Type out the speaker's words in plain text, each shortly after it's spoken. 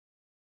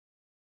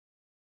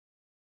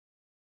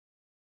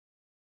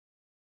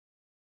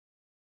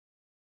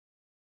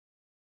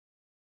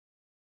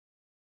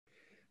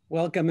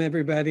Welcome,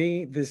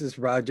 everybody. This is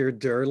Roger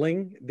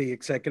Durling, the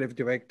Executive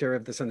Director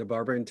of the Santa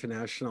Barbara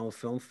International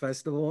Film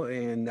Festival,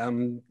 and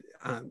I'm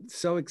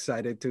so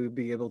excited to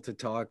be able to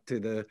talk to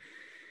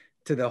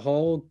the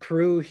whole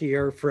crew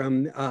here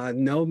from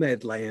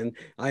Nomadland.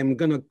 I'm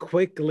going to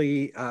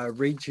quickly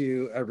read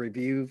you a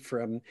review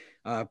from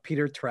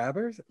Peter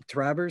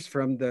Travers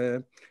from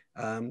the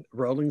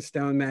Rolling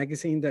Stone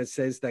magazine that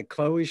says that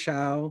Chloe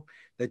Zhao,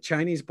 the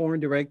Chinese-born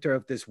director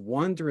of this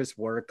wondrous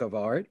work of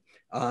art,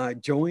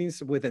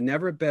 joins with a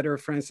never better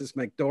Frances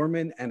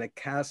McDormand and a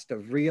cast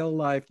of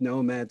real-life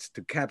nomads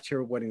to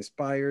capture what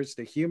inspires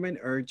the human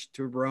urge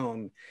to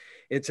roam.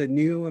 It's a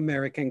new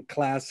American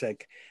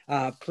classic.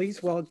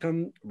 Please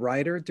welcome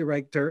writer,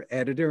 director,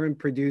 editor, and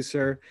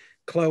producer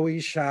Chloe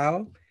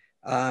Zhao,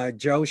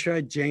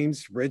 Joshua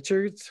James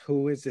Richards,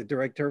 who is the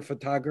director of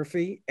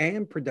photography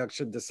and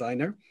production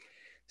designer,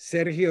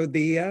 Sergio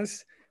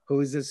Diaz, who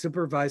is a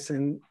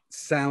supervising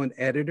sound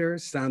editor,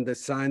 sound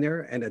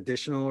designer, and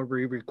additional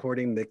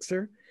re-recording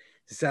mixer,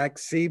 Zach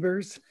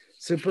Seivers,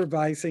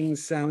 supervising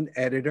sound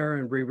editor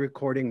and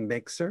re-recording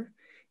mixer,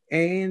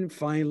 and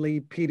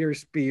finally, Peter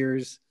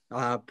Spears,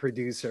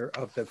 producer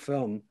of the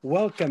film.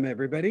 Welcome,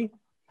 everybody.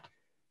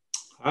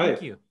 Hi.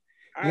 Thank you.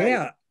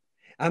 Yeah,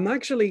 I'm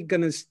actually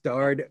going to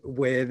start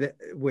with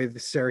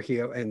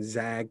Sergio and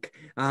Zach.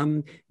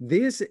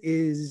 This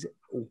is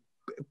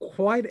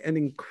quite an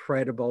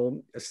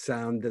incredible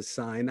sound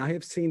design. I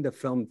have seen the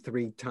film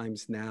 3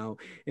 times now,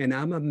 and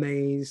I'm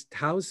amazed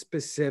how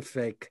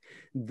specific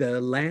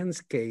the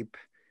landscape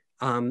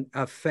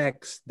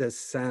affects the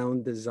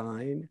sound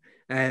design.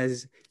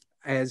 As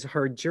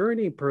her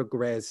journey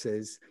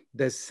progresses,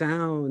 the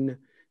sound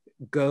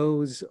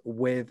goes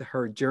with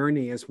her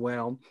journey as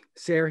well.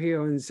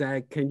 Sergio and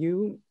Zach, can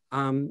you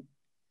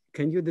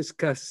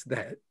discuss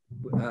that?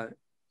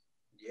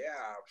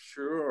 Yeah,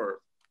 sure.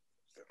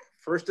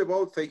 First of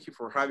all, thank you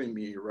for having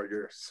me,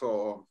 Roger.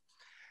 So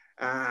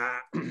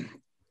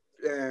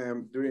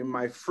during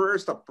my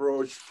first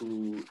approach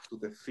to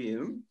the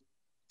film,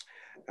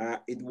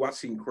 it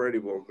was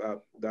incredible,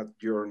 that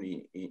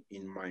journey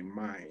in my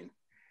mind.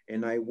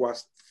 And I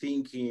was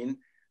thinking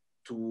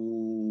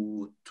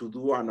to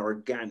do an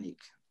organic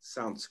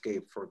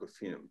soundscape for the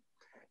film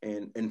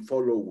and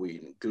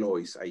following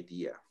Chloe's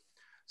idea.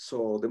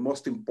 So the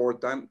most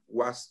important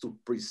was to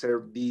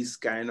preserve these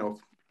kind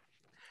of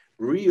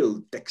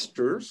real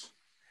textures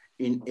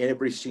in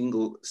every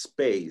single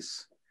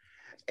space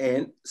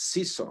and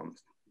season,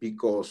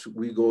 because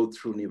we go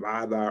through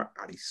Nevada,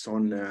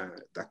 Arizona,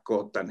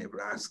 Dakota,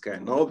 Nebraska,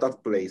 and all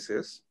that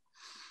places.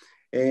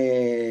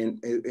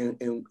 And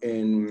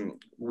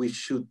we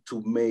should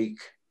to make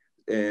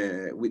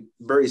with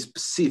very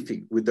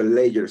specific with the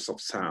layers of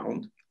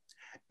sound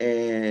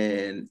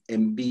and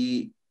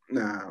be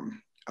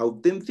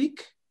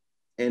authentic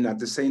and at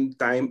the same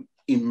time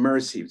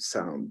immersive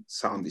sound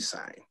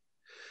design.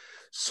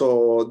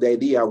 So the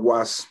idea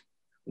was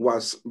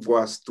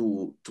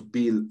to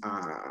build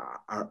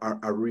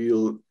a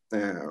real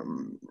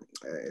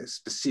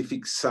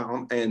specific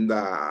sound and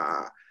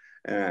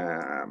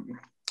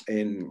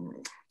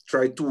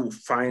try to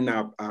find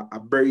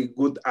a very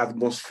good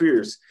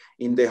atmospheres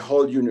in the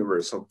whole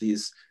universe of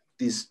this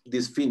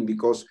film,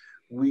 because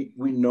we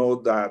know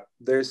that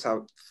there's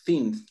a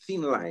thin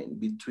line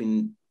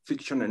between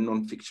fiction and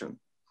non-fiction,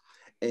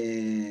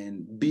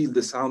 and build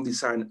the sound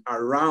design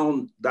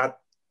around that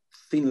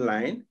thin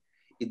line.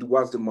 It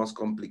was the most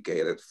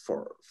complicated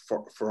for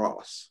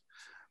us,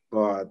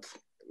 but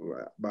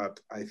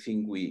I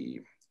think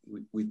we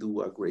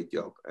do a great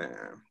job.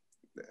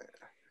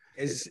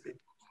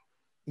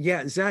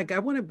 Yeah, Zach, I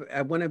want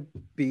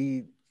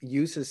to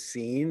use a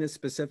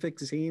specific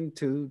scene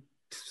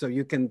so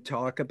you can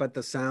talk about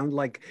the sound.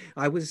 Like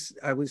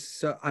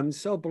I'm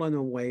so blown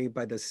away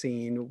by the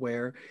scene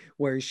where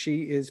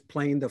she is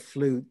playing the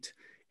flute,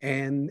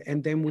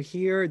 and then we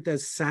hear the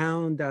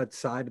sound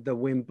outside, the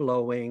wind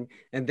blowing,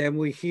 and then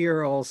we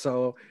hear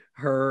also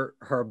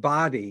her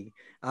body.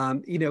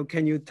 Can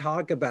you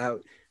talk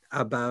about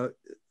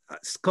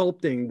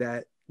sculpting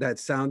that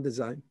sound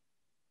design?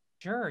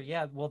 Sure.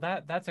 Yeah. Well,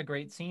 that's a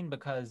great scene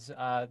because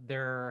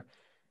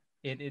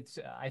it's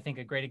I think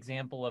a great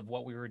example of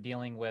what we were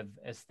dealing with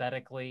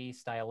aesthetically,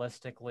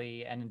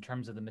 stylistically, and in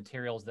terms of the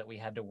materials that we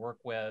had to work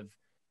with.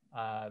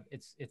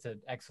 It's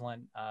an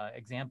excellent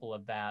example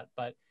of that.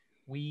 But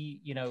we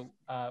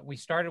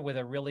started with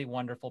a really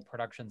wonderful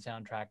production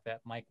soundtrack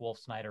that Mike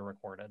Wolf-Snyder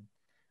recorded.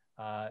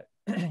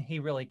 He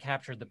really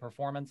captured the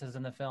performances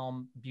in the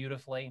film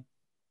beautifully.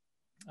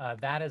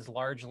 That is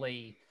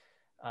largely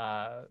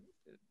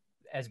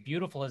as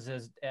beautiful as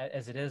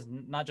it is,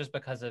 not just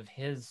because of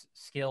his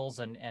skills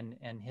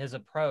and his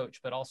approach,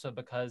 but also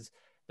because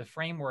the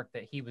framework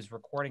that he was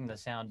recording the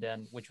sound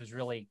in, which was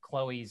really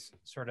Chloe's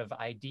sort of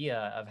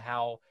idea of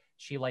how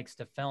she likes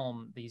to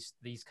film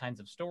these kinds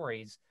of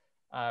stories,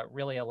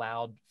 really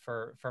allowed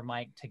for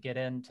Mike to get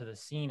into the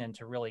scene and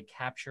to really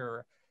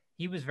capture.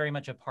 He was very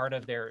much a part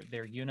of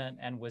their unit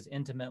and was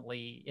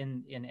intimately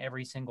in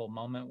every single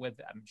moment with.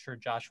 I'm sure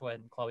Joshua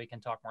and Chloe can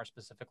talk more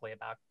specifically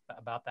about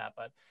that,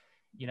 but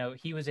you know,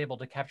 he was able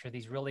to capture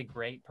these really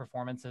great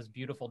performances,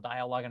 beautiful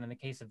dialogue. And in the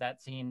case of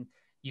that scene,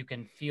 you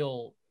can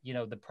feel, you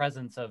know, the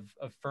presence of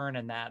Fern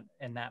in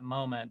that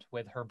moment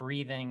with her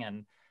breathing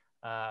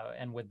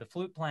and with the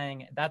flute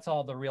playing. That's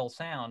all the real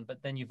sound.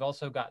 But then you've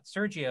also got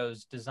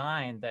Sergio's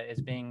design that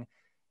is being,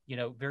 you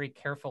know, very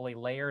carefully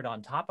layered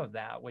on top of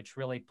that, which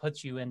really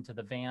puts you into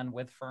the van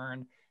with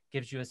Fern,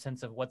 gives you a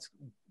sense of what's,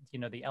 you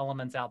know, the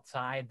elements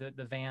outside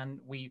the van.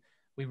 We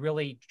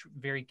really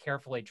very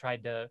carefully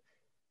tried to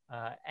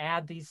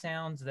add these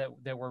sounds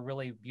that were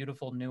really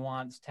beautiful,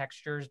 nuanced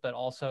textures, but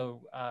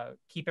also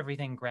keep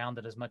everything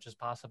grounded as much as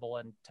possible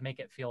and to make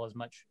it feel as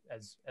much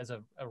as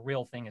a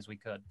real thing as we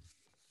could.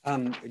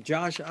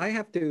 Josh, I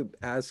have to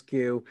ask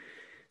you,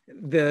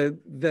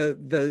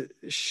 the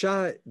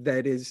shot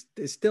that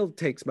it still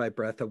takes my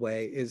breath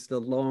away is the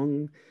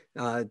long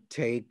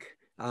take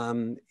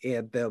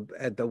at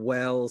the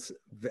Wells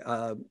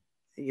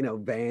you know,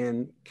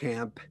 van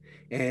camp,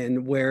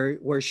 and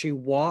where she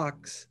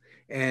walks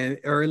and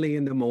early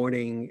in the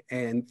morning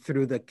and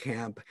through the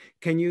camp.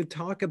 Can you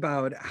talk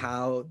about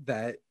how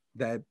that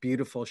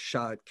beautiful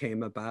shot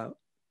came about?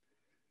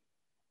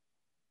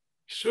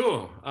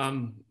 Sure.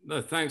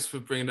 No, thanks for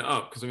bringing it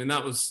up, because I mean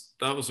that was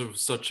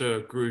such a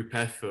group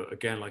effort.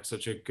 Again, like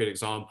such a good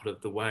example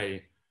of the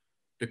way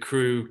the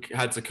crew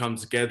had to come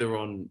together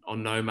on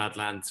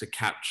Nomadland to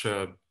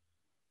capture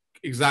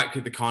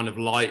exactly the kind of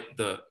light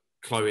that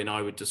Chloe and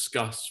I would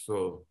discuss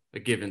for a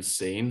given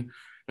scene.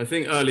 I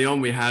think early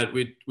on we'd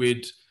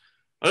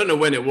I don't know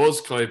when it was,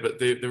 Chloe, but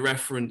the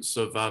reference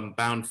of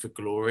Bound for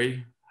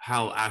Glory,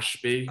 Hal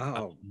Ashby,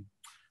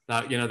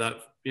 that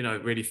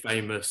really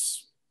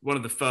famous, one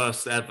of the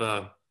first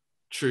ever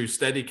true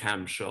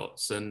Steadicam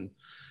shots, and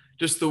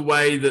just the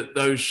way that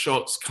those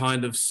shots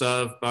kind of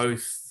serve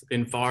both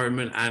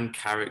environment and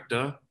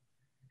character.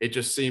 It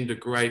just seemed a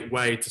great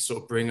way to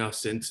sort of bring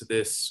us into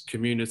this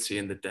community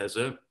in the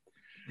desert.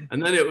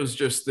 And then it was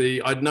just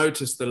I'd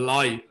noticed the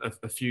light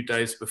a few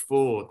days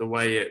before, the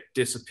way it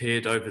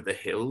disappeared over the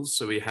hills.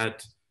 So we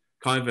had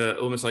kind of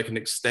almost like an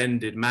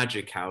extended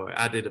magic hour,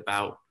 added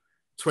about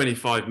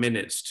 25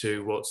 minutes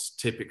to what's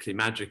typically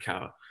magic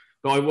hour.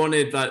 But I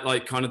wanted that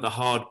like kind of the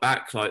hard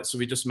backlight. So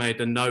we just made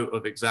a note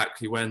of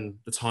exactly when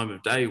the time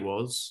of day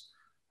was.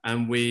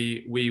 And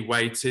we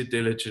waited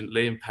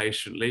diligently and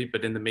patiently.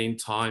 But in the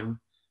meantime,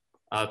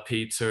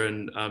 Peter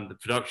and the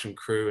production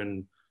crew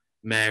and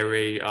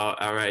Mary,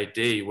 our AD,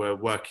 were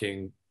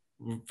working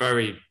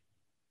very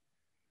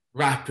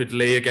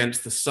rapidly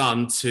against the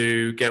sun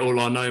to get all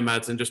our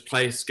nomads and just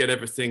get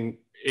everything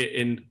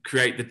in,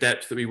 create the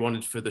depth that we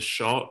wanted for the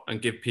shot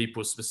and give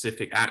people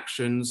specific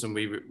actions. And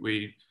we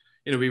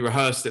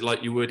rehearsed it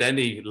like you would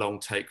any long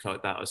take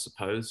like that, I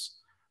suppose.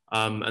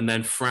 And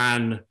then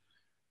Fran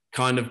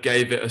kind of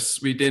gave it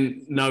we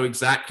didn't know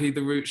exactly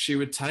the route she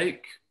would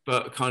take,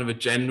 but kind of a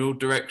general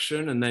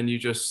direction. And then you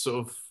just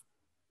sort of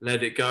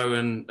let it go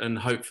and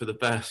hope for the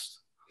best.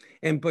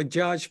 But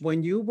Josh,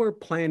 when you were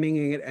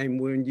planning it and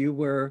when you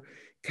were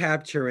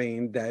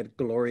capturing that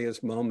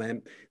glorious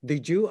moment,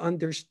 did you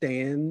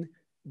understand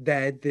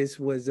that this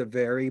was a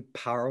very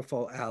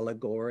powerful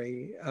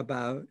allegory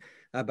about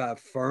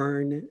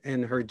Fern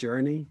and her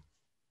journey?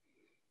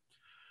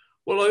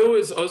 Well, I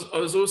was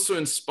also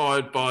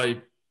inspired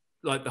by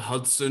like the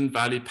Hudson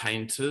Valley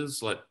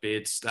painters like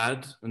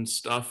Beardstad and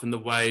stuff, and the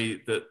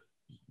way that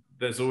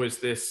there's always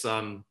this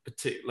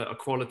particular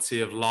quality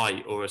of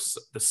light, or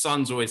the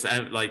sun's always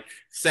like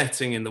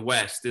setting in the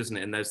west, isn't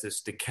it? And there's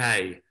this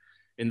decay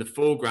in the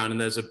foreground, and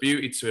there's a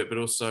beauty to it, but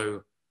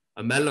also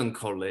a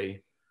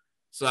melancholy.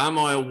 So am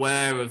I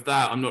aware of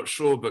that? I'm not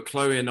sure, but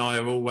Chloe and I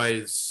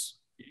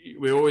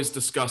we're always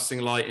discussing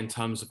light in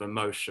terms of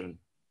emotion.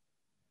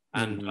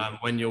 And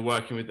when you're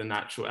working with the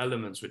natural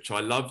elements, which I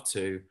love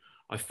to,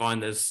 I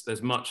find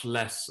there's much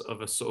less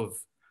of a sort of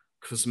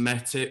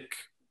cosmetic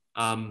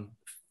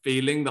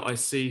feeling that I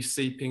see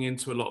seeping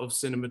into a lot of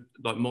cinema,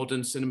 like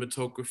modern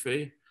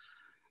cinematography.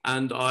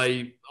 And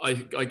I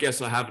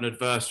guess I have an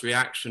adverse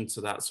reaction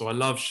to that. So I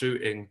love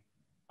shooting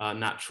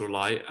natural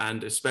light,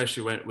 and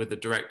especially with a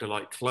director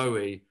like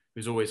Chloe,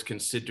 who's always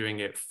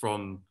considering it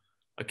from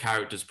a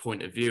character's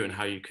point of view and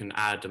how you can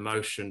add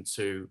emotion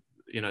to,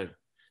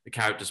 the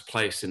character's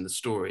place in the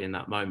story in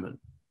that moment.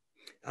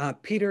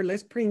 Peter,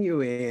 let's bring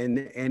you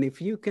in, and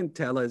if you can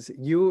tell us,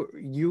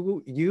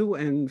 you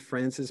and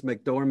Frances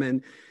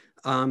McDormand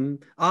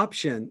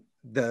optioned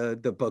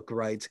the book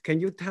rights. Can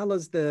you tell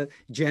us the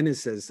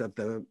genesis of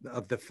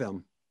the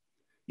film?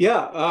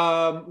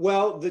 Yeah,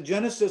 well, the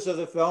genesis of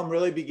the film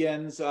really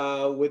begins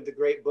with the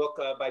great book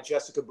by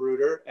Jessica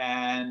Bruder,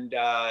 and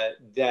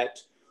that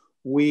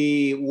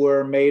we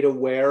were made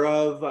aware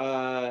of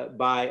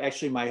by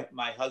actually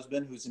my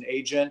husband, who's an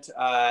agent,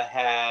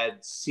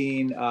 had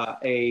seen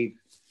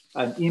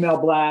an email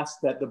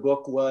blast that the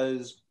book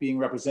was being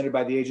represented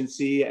by the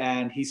agency,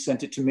 and he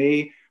sent it to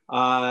me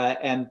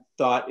and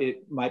thought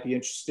it might be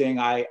interesting.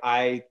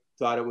 I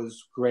thought it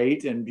was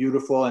great and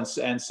beautiful,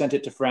 and sent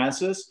it to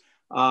Frances.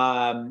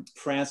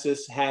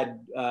 Frances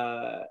had,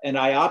 and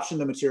I optioned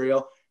the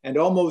material, and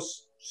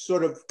almost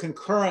sort of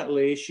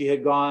concurrently, she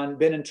had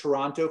been in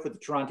Toronto for the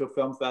Toronto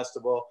Film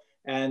Festival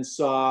and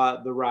saw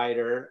the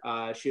writer.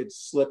 She had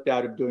slipped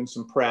out of doing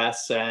some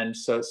press and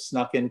so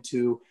snuck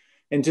into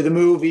the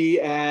movie.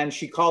 And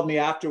she called me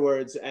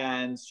afterwards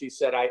and she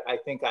said, I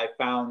think I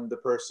found the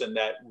person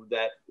that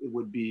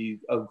would be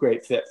a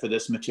great fit for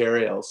this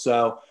material.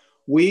 So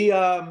we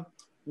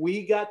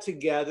got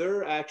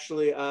together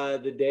actually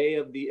the day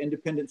of the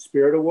Independent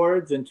Spirit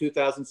Awards in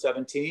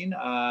 2017.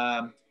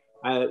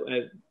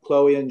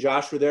 Chloe and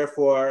Josh were there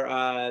for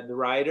the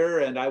writer,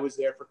 and I was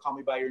there for Call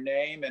Me By Your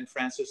Name, and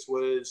Frances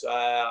was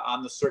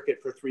on the circuit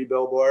for 3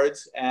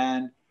 billboards.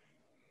 And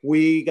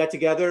we got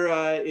together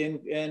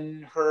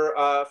in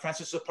her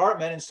Frances'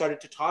 apartment and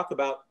started to talk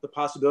about the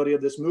possibility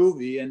of this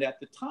movie. And at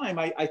the time,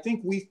 I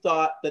think we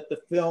thought that the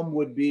film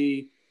would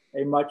be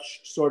a much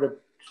sort of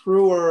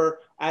truer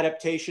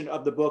adaptation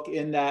of the book,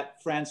 in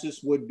that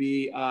Frances would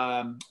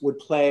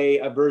play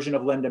a version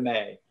of Linda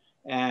May,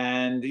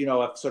 and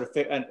a sort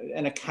of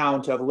an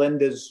account of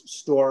Linda's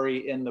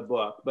story in the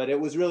book. But it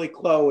was really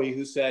Chloe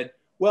who said,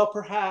 well,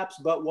 perhaps,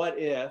 but what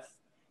if?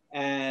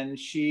 And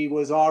she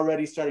was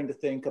already starting to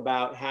think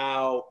about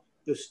how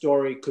the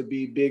story could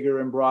be bigger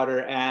and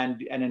broader.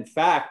 And in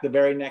fact, the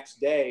very next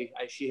day,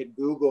 she had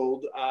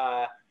Googled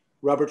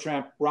Rubber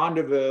Tramp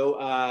Rendezvous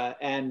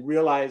and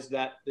realized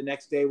that the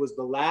next day was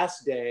the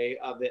last day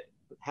of it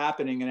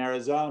happening in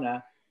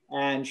Arizona.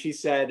 And she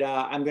said,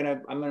 I'm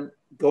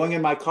going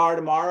in my car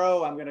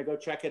tomorrow. I'm gonna go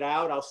check it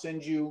out. I'll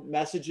send you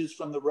messages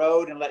from the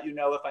road and let you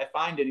know if I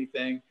find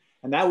anything.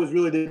 And that was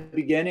really the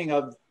beginning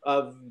of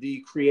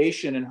the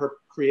creation and her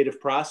creative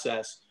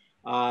process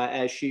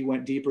as she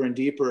went deeper and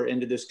deeper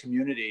into this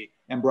community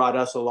and brought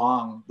us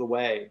along the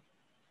way.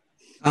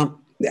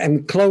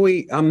 And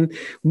Chloe, I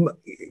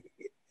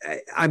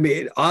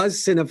mean,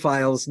 us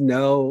cinephiles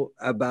know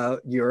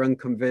about your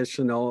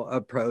unconventional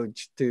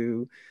approach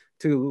to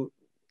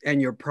and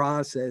your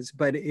process,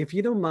 but if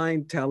you don't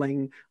mind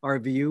telling our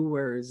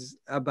viewers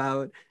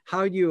about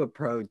how you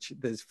approach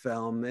this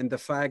film and the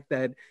fact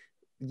that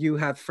you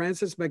have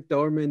Frances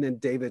McDormand and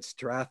David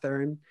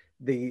Strathairn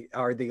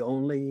are the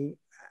only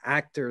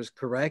actors,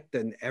 correct?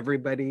 And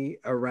everybody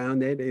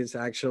around it is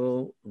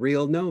actual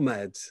real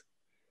nomads.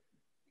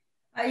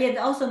 Yeah,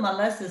 also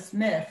Melissa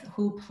Smith,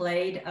 who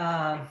played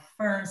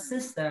Fern's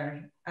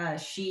sister.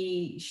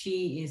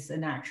 She is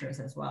an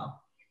actress as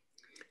well.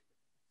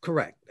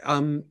 Correct.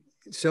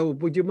 So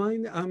would you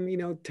mind,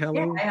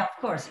 telling? Yeah, of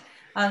course.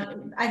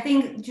 I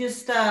think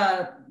just,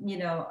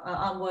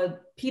 on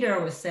what Peter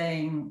was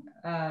saying,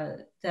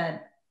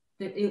 that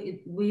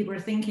we were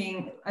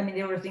thinking,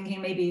 they were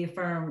thinking maybe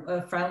Fern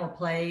will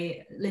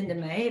play Linda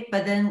May,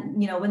 but then,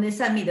 when they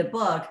sent me the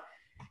book,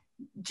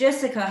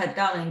 Jessica had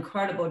done an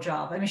incredible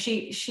job. I mean,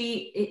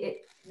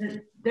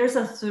 there's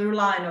a through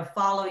line of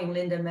following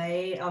Linda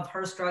May, of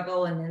her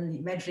struggle and then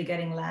eventually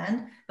getting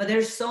land, but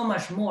there's so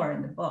much more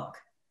in the book.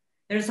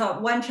 There's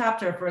one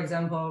chapter, for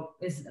example,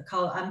 is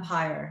called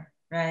Empire,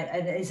 right?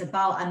 And it's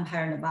about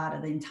Empire, Nevada,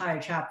 the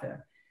entire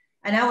chapter.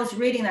 And I was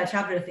reading that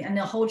chapter, and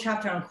the whole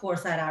chapter on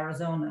Corsett,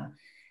 Arizona,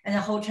 and the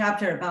whole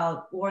chapter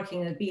about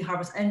working at bee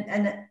harvest.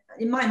 And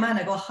in my mind,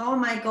 I go, how are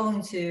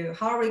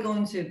we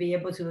going to be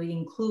able to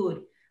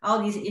include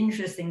all these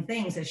interesting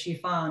things that she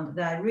found,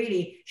 that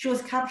really, she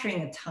was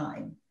capturing a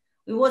time.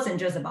 It wasn't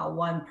just about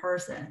one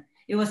person.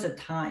 It was a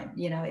time,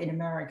 in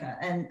America.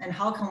 And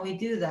how can we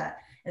do that?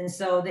 And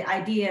so the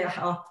idea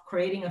of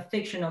creating a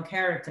fictional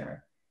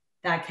character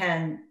that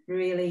can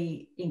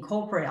really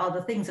incorporate all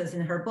the things that's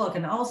in her book,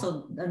 and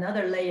also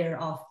another layer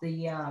of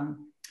the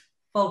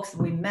folks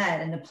we met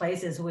and the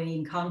places we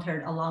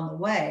encountered along the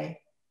way.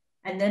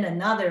 And then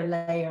another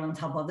layer on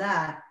top of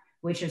that,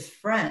 which is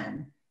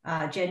Fran,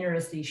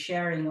 generously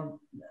sharing a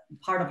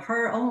part of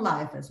her own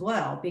life as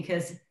well.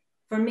 Because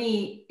for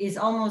me, it's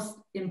almost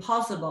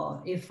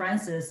impossible if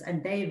Frances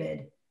and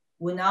David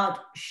would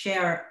not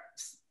share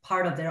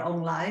part of their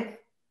own life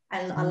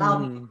and allow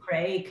me to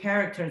create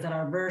characters that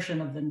are a version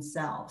of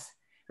themselves,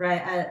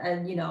 right?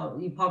 And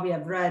you probably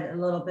have read a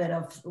little bit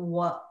of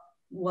what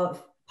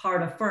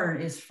part of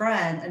Fern is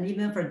Fran, and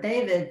even for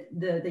David,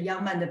 the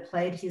young man that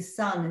played his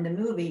son in the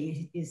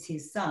movie is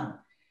his son.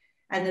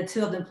 And the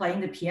two of them playing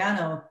the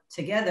piano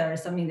together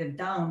is something they've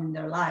done in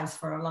their lives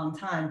for a long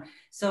time.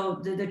 So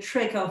the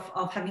trick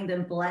of having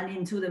them blend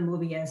into the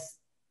movie as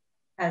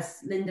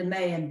Linda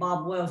May and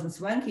Bob Wells and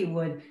Swanky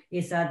would,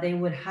 is that they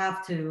would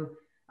have to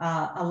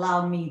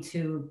allow me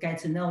to get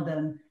to know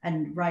them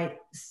and write,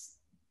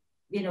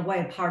 in a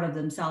way, part of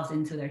themselves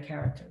into their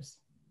characters.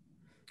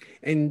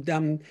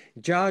 And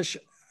Josh,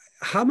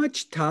 how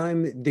much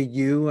time do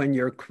you and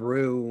your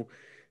crew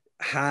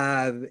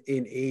have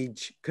in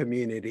each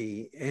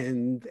community,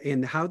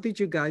 and how did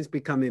you guys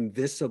become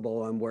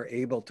invisible and were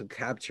able to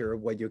capture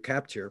what you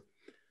capture?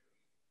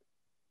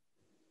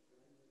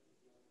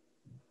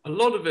 A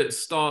lot of it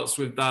starts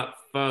with that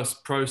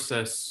first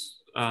process,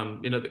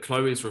 that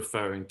Chloe's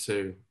referring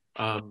to,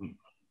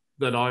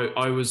 that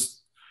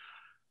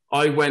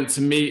I went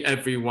to meet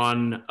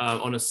everyone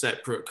on a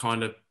separate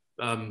kind of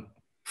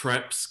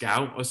prep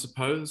scout, I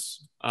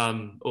suppose,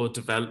 or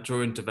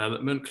during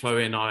development.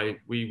 Chloe and I,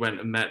 we went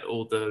and met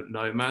all the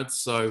nomads.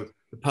 So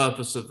the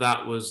purpose of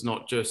that was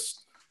not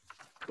just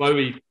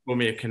Chloe for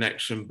me a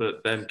connection,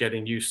 but them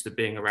getting used to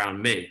being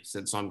around me,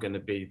 since I'm going to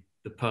be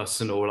the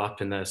person all up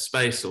in their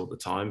space all the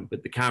time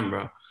with the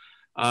camera.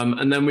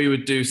 And then we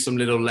would do some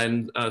little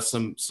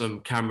some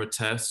camera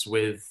tests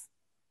with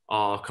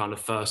our kind of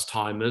first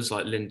timers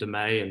like Linda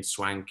May and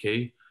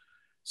Swanky.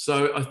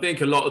 So I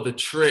think a lot of the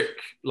trick,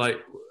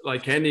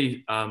 like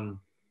any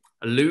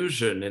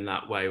illusion in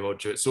that way,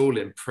 Roger, it's all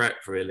in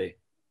prep really.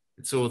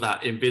 It's all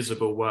that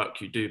invisible work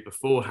you do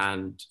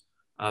beforehand,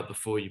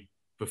 before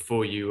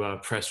you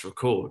press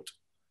record.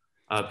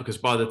 Because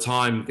by the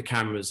time the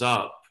camera's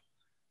up,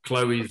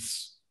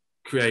 Chloe's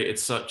created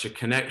such a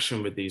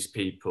connection with these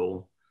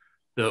people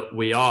that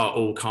we are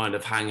all kind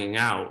of hanging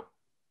out,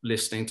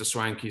 listening to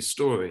Swanky's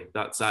story.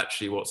 That's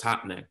actually what's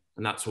happening.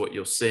 And that's what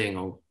you're seeing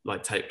on,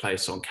 like, take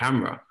place on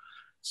camera.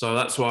 So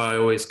that's why I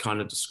always kind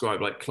of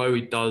describe, like,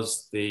 Chloe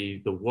does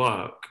the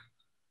work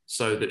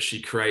so that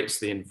she creates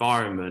the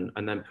environment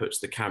and then puts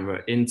the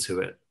camera into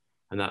it.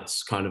 And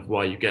that's kind of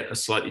why you get a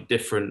slightly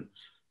different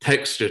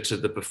texture to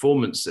the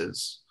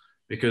performances.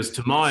 Because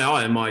to my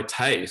eye and my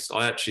taste,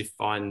 I actually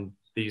find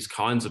these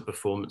kinds of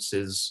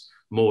performances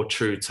more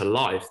true to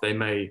life. They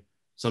may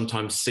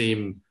sometimes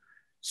seem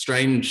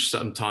strange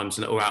sometimes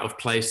or out of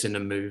place in a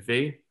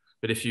movie,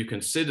 but if you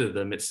consider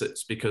them,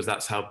 it's because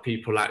that's how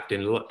people act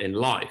in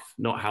life,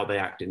 not how they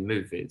act in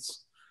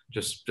movies.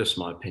 Just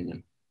my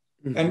opinion.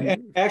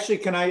 And actually,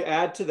 can I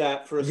add to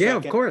that for a second? Yeah,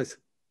 of course.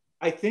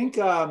 I think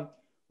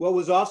what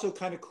was also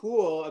kind of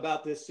cool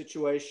about this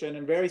situation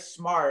and very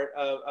smart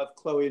of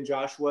Chloe and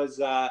Josh was,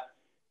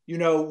 you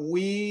know,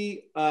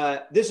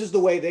 this is the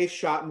way they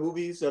shot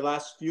movies, their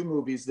last few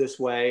movies this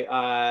way.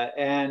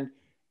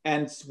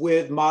 And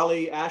with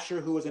Molly Asher,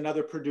 who was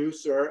another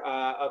producer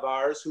of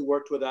ours who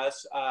worked with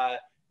us,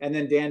 and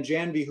then Dan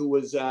Janvey, who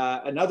was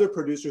another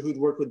producer who'd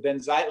worked with Ben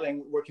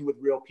Zeitling, working with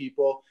real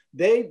people.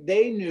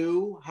 They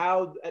knew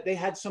how, they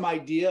had some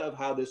idea of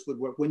how this would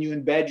work when you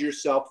embed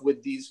yourself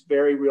with these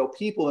very real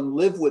people and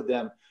live with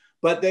them.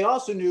 But they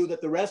also knew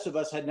that the rest of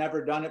us had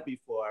never done it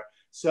before.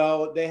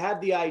 So they had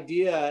the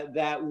idea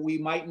that we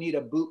might need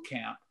a boot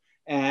camp.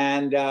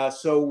 And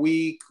so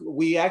we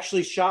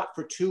actually shot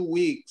for 2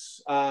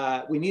 weeks.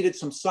 We needed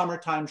some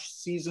summertime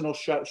seasonal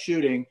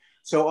shooting.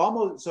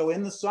 So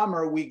in the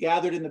summer, we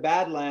gathered in the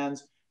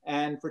Badlands,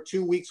 and for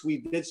 2 weeks we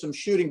did some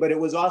shooting, but it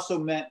was also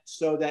meant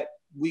so that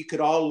we could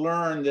all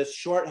learn this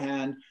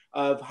shorthand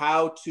of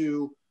how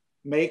to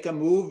make a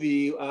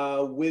movie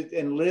with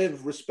and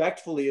live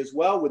respectfully as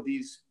well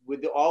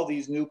with all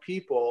these new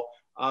people.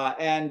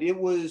 And it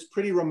was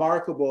pretty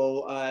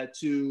remarkable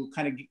to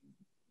kind of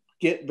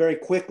get very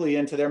quickly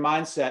into their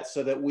mindset,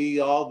 so that we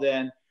all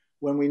then,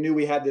 when we knew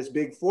we had this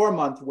big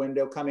 4-month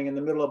window coming in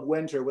the middle of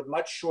winter with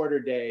much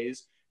shorter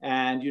days,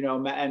 and you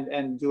know,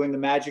 and doing the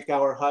magic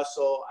hour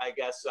hustle, I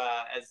guess,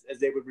 as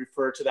they would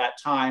refer to that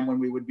time when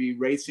we would be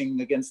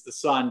racing against the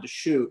sun to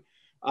shoot,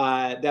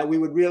 that we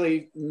would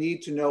really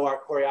need to know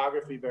our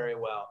choreography very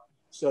well.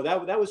 So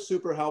that was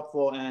super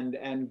helpful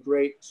and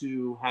great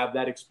to have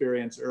that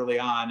experience early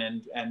on,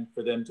 and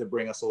for them to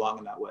bring us along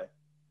in that way.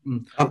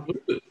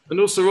 And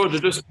also, Roger,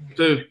 just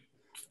to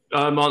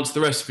answer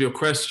the rest of your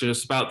question,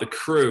 it's about the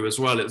crew as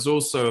well. It's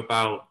also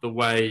about the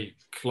way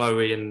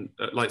Chloe and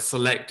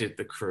selected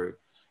the crew,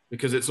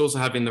 because it's also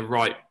having the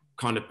right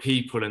kind of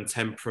people and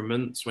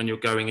temperaments when you're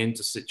going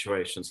into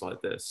situations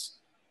like this.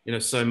 You know,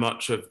 so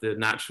much of the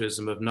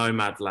naturalism of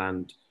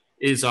Nomadland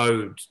is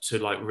owed to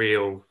like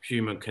real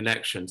human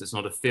connections. It's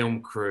not a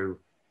film crew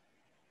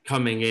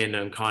coming in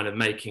and kind of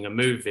making a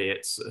movie.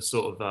 It's a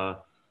sort of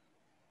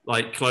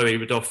like Chloe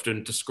would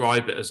often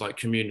describe it as like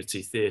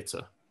community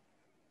theater.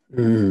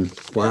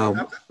 Wow.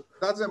 Yeah,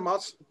 that's the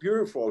most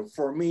beautiful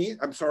for me.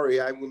 I'm sorry,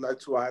 I would like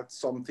to add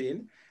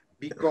something,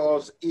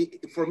 because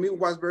for me it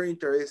was very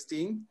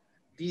interesting,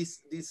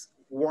 this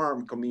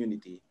warm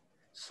community.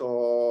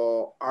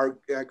 So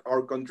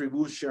our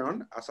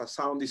contribution as a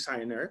sound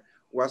designer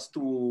was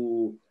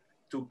to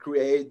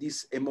create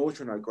this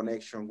emotional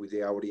connection with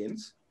the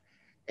audience.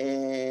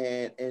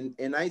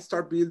 And I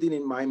start building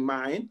in my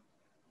mind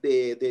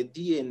the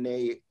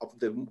DNA of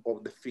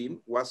the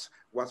film was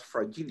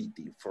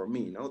fragility for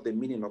me. You know, the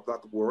meaning of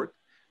that word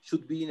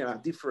should be in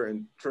a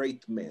different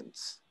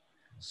treatments.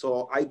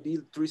 So I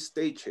built 3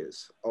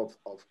 stages of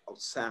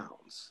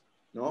sounds,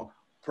 you know,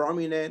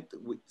 prominent,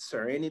 with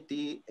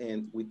serenity,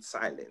 and with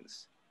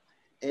silence.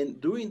 And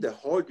during the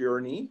whole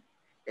journey,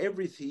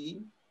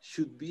 everything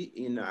should be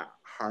in a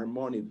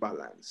harmonic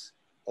balance,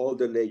 all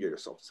the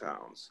layers of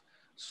sounds.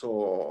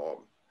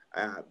 So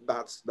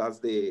that's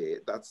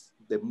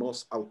the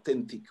most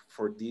authentic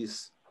for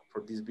this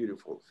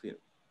beautiful film.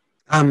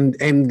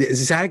 And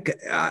Zach,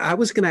 I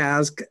was going to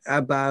ask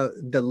about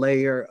the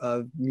layer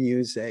of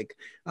music.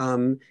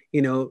 You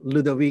know,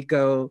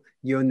 Ludovico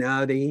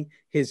Ionati,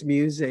 his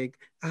music.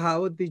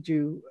 How did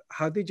you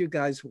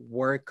guys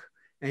work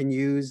and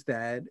use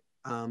that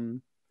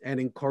and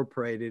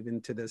incorporate it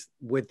into this,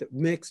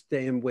 mixed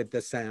in with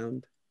the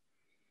sound?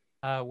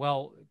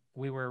 Well,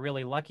 we were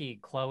really lucky.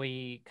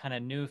 Chloe kind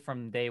of knew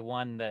from day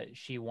one that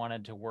she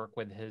wanted to work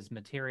with his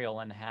material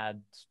and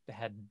had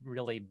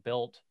really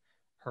built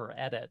her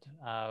edit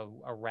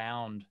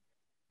around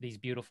these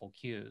beautiful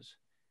cues.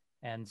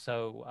 And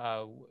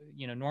so,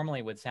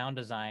 normally with sound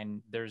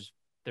design, there's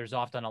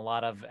often a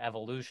lot of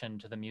evolution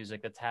to the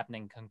music that's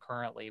happening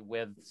concurrently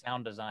with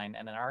sound design.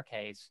 And in our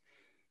case,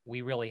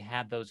 we really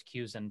had those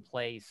cues in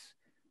place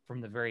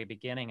from the very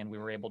beginning, and we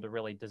were able to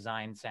really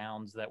design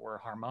sounds that were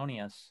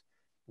harmonious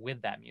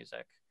with that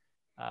music.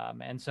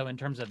 And so in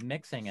terms of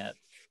mixing it,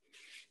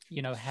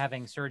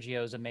 having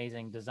Sergio's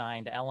amazing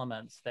designed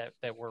elements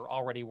that were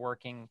already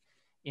working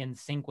in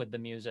sync with the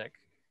music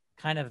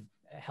kind of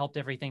helped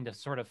everything to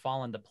sort of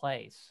fall into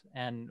place.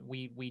 And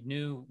we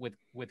knew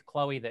with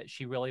Chloe that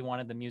she really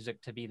wanted the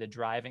music to be the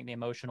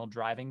emotional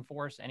driving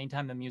force.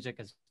 Anytime the music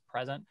is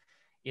present,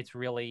 it's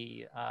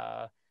really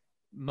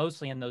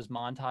mostly in those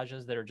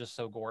montages that are just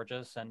so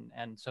gorgeous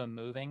and so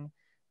moving.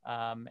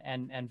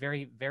 And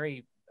very,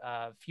 very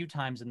few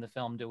times in the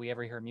film do we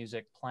ever hear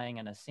music playing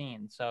in a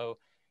scene. So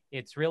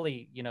it's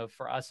really,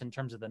 for us in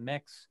terms of the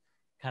mix,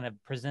 kind of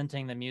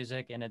presenting the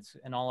music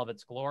in all of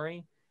its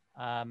glory,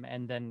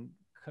 and then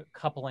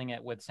coupling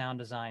it with sound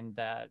design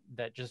that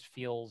just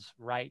feels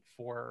right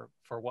for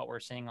what we're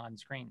seeing on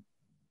screen.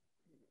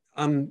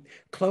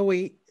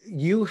 Chloe,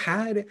 you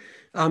had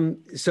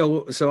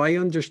so I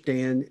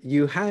understand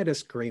you had a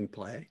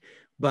screenplay,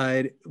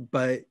 but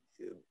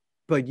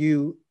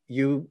you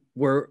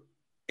were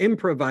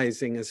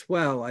improvising as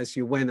well as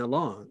you went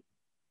along.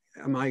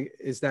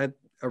 Is that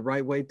a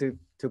right way to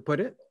put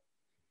it?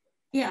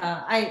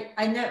 Yeah,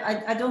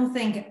 I don't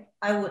think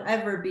I would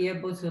ever be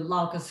able to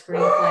log a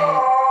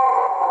screenplay.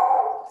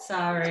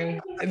 Sorry.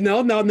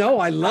 No,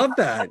 I love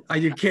that. Are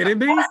you kidding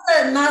me?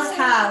 That's a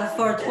must-have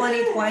for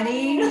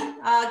 2020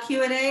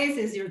 Q&As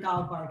is your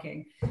dog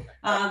barking.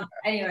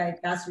 Anyway,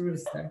 that's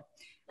Rooster.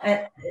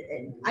 I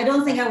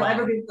don't think I will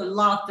ever be able to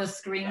log the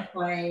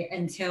screenplay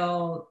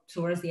until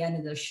towards the end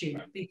of the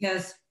shoot,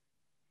 because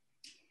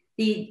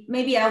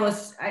maybe I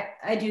was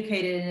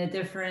educated in a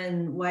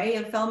different way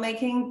of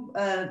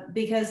filmmaking,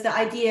 because the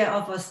idea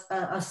of a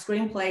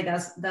screenplay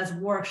that's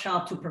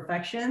workshop to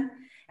perfection,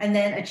 and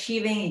then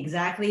achieving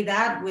exactly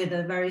that with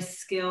a very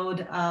skilled,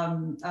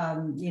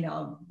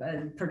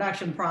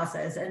 production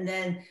process, and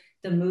then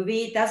the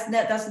movie. That's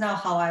not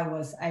how I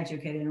was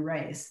educated and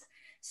raised.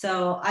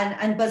 So,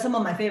 but some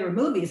of my favorite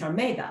movies are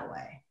made that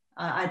way.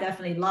 I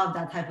definitely love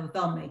that type of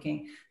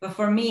filmmaking. But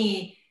for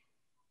me,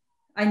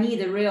 I need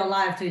the real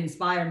life to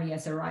inspire me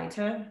as a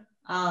writer.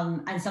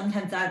 And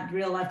sometimes that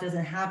real life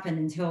doesn't happen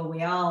until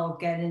we all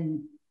get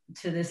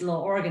into this little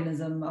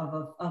organism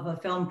of a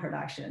film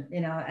production,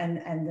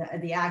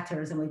 and the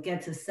actors, and we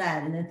get to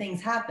set, and then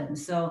things happen.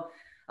 So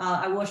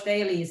I watch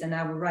dailies and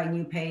I would write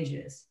new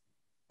pages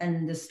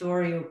and the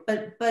story.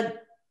 But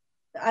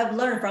I've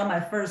learned from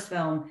my first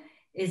film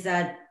is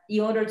that in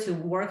order to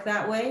work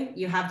that way,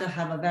 you have to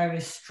have a very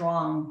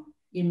strong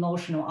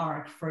emotional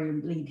arc for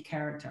your lead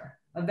character,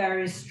 a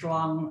very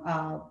strong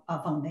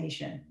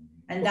foundation.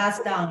 And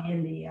that's done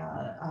in the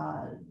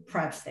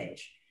prep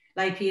stage.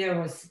 Like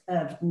Peter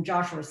and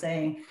Josh were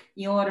saying,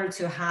 in order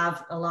to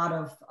have a lot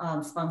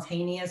of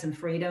spontaneous and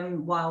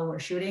freedom while we're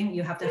shooting,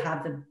 you have to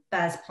have the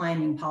best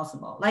planning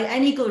possible. Like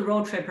any good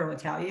road tripper will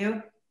tell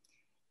you,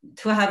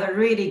 to have a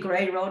really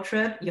great road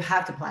trip, you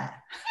have to plan.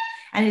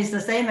 And it's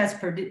the same as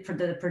for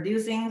the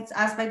producing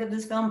aspect of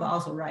this film, but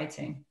also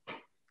writing.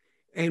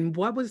 And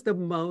what was the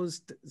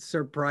most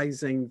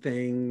surprising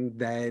thing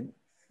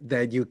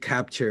that you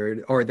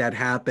captured or that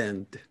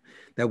happened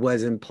that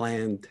wasn't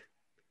planned?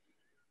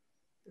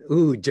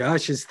 Ooh,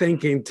 Josh is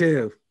thinking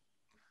too.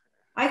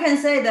 I can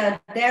say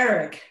that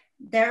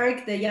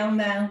Derek, the young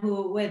man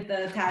who with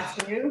the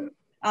tattoo,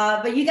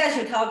 but you guys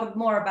should talk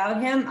more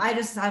about him. I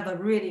just have a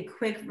really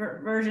quick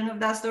version of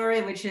that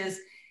story, which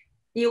is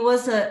it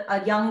was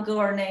a young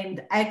girl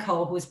named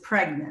Echo who's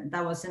pregnant.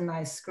 That was in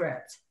my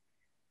script.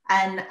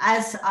 And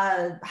as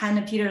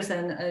Hannah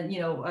Peterson,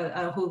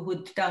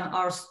 who done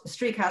our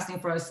street casting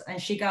for us,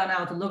 and she got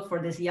out to look for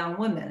this young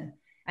woman.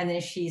 And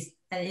then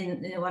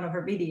in one of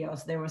her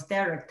videos, there was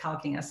Derek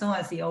talking. As soon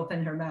as he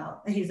opened her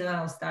mouth, his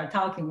mouth started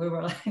talking. We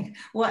were like,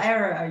 what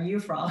era are you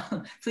from?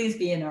 Please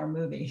be in our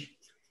movie.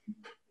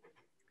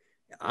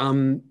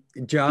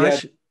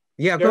 Josh,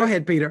 yeah, go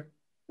ahead, Peter.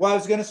 Well, I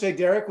was going to say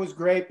Derek was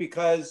great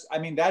because,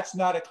 that's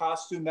not a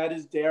costume. That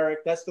is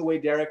Derek. That's the way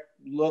Derek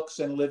looks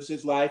and lives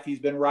his life. He's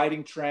been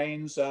riding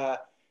trains.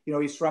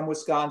 He's from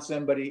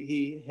Wisconsin, but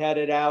he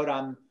headed out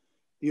on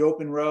the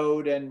open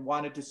road and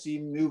wanted to see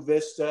new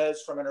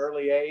vistas from an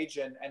early age.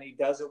 And he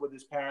does it with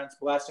his parents'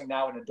 blessing.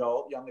 Now an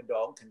young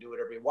adult, can do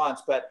whatever he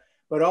wants. But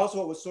also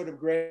what was sort of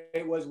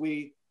great was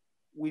we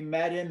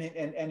met him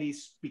and he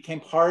became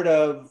part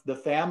of the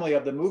family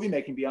of the movie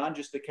making beyond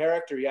just the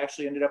character. He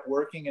actually ended up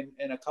working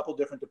in a couple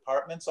different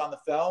departments on the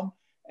film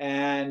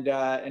and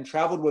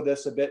traveled with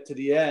us a bit to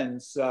the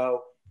end.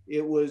 So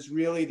it was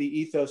really the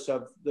ethos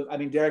of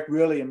Derek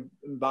really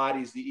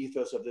embodies the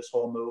ethos of this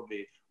whole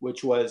movie,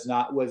 which was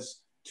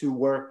to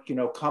work,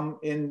 come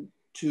in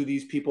to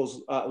these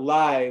people's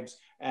lives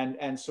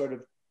and sort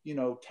of, you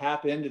know,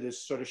 tap into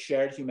this sort of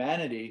shared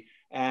humanity,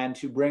 and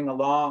to bring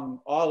along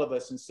all of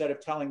us. Instead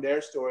of telling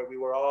their story, we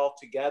were all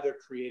together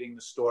creating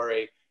the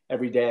story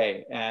every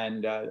day,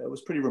 and it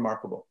was pretty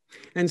remarkable.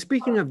 And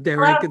speaking of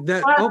Derek,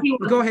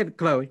 go ahead,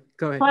 Chloe.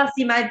 Go ahead. Plus,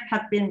 he might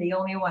have been the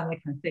only one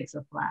that can fix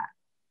a flat.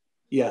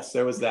 Yes,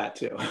 there was that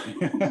too.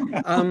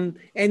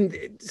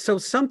 And so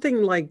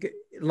something like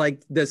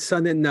the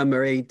Sun at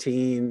Number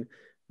 18,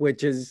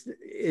 which is,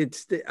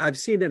 I've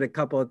seen it a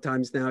couple of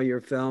times now,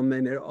 your film,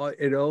 and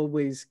it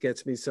always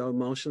gets me so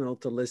emotional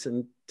to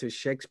listen to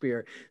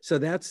Shakespeare. So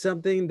that's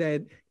something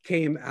that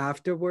came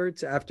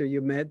afterwards, after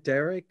you met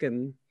Derek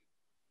and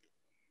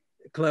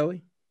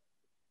Chloe?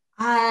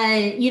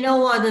 You know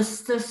what,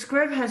 the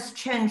script has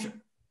changed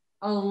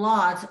a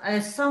lot.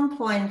 At some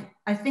point,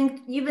 I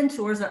think even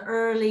towards the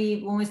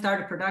early, when we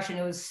started production,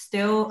 it was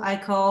still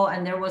Echo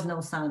and there was no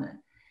sound.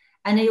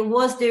 And it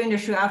was during the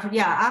shoot after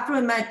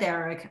we met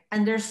Derek,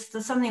 and there's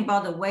something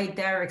about the way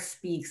Derek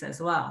speaks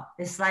as well.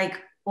 It's like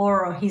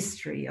oral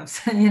history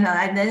of, you know,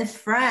 and then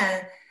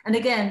Fran, and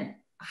again,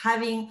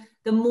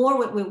 the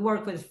more we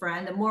work with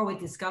Fran, the more we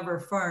discover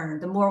Fern,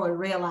 the more we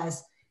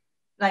realize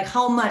like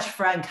how much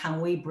Fran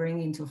can we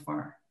bring into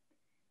Fern.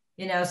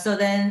 You know, so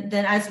then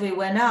as we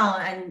went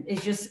on, and it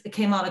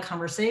came out of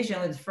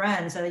conversation with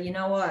friends, that, you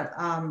know what,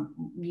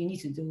 you need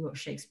to do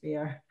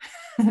Shakespeare.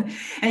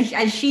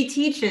 and she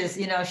teaches,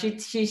 you know,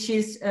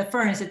 she's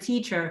Fern is a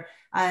teacher,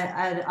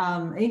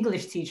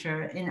 English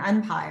teacher in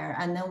Empire.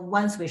 And then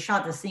once we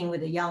shot the scene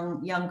with a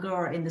young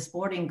girl in the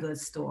sporting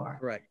goods store.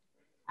 Right.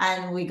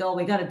 And we got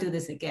to do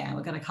this again.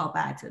 We're going to call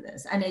back to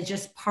this. And it's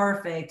just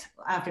perfect.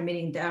 After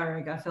meeting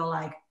Derek, I feel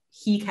like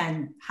he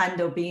can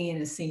handle being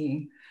in a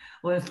scene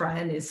when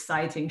Fran is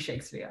citing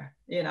Shakespeare.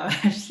 You know,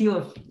 he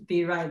will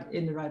be right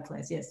in the right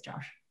place. Yes,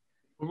 Josh.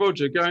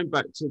 Roger, going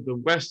back to the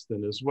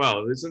Western as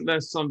well, isn't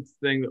there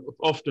something that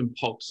often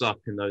pops up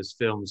in those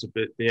films a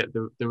bit,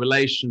 the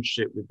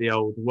relationship with the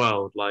old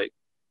world? Like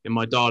in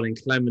My Darling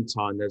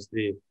Clementine, there's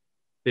the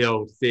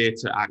old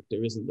theatre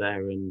actor, isn't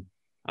there? And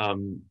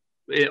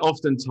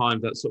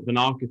oftentimes that's sort of an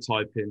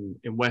archetype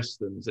in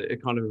Westerns.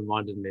 It kind of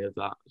reminded me of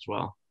that as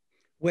well.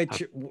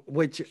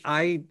 Which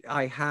I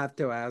have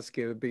to ask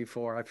you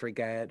before I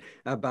forget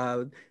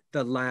about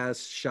the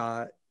last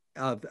shot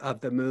of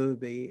the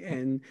movie.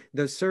 And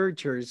The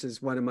Searchers is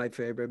one of my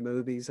favorite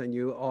movies, and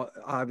you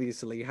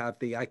obviously have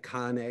the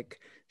iconic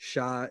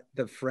shot,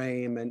 the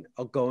frame, and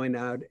going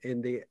out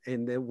in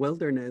the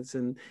wilderness,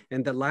 and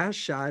the last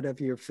shot of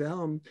your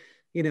film,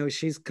 you know,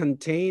 she's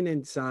contained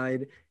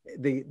inside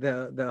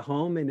the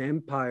home in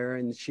Empire,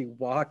 and she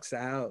walks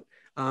out.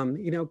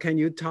 You know, can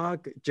you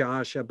talk,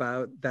 Josh,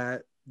 about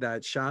that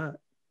shot?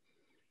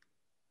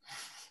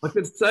 I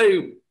could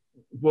say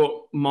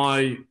what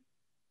my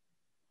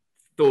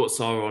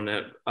thoughts are on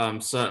it,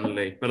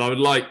 certainly, but I would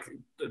like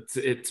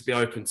it to be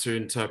open to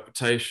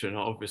interpretation,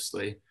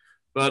 obviously.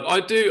 But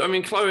I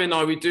mean, Chloe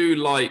and we do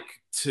like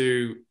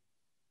to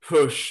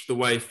push the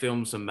way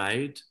films are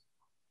made,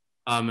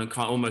 and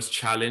kind of almost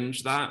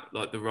challenge that,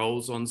 like the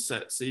roles on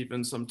sets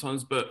even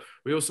sometimes, but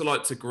we also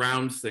like to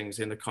ground things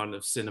in a kind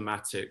of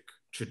cinematic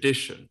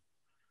tradition.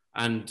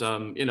 And,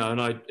 you know,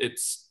 and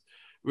it's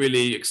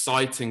really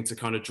exciting to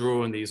kind of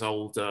draw on these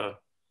older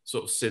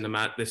sort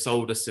of this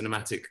older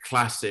cinematic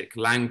classic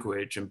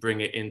language and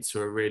bring it into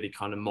a really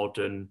kind of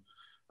modern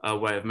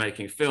way of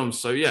making films.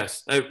 So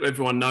yes,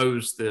 everyone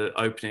knows the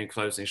opening and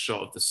closing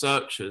shot of The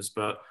Searchers,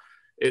 but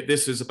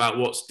this is about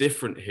what's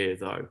different here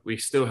though. We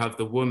still have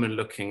the woman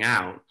looking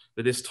out,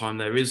 but this time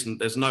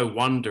there's no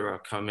wanderer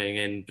coming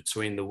in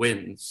between the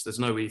winds. There's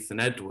no Ethan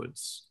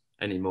Edwards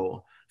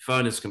anymore.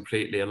 Fern is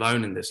completely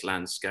alone in this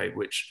landscape,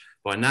 which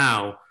by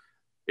now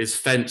is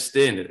fenced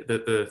in.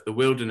 The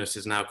wilderness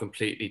is now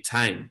completely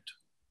tamed.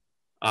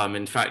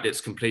 In fact,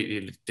 it's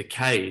completely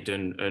decayed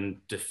and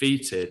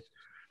defeated.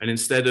 And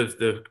instead of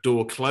the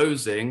door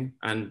closing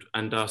and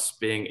us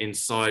being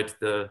inside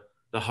the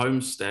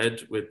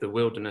homestead with the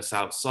wilderness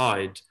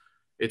outside,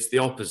 it's the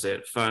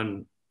opposite.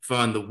 Fern,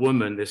 the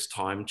woman this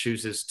time,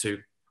 chooses to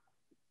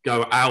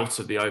go out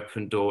of the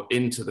open door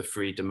into the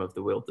freedom of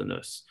the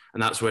wilderness.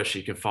 And that's where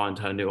she can find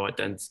her new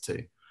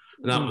identity.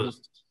 And that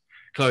was,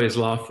 Chloe's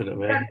laughing at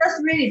me.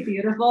 That's really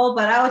beautiful,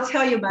 but I will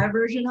tell you my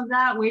version of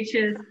that, which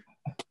is,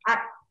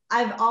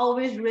 I've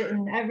always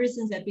written, ever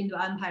since I've been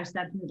to Empire,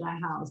 stepped into that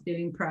house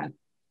doing prep.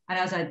 And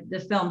I was like,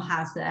 the film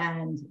has to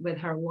end with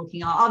her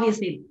walking out.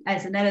 Obviously,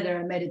 as an editor,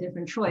 I made a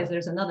different choice.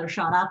 There's another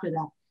shot after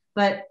that.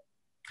 But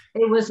I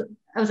was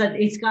like,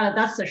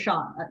 that's the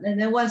shot. And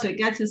then once we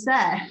get to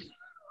set,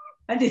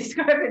 I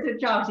describe it to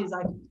Josh. He's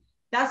like,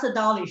 that's a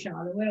dolly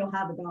shot, and we don't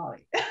have a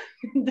dolly.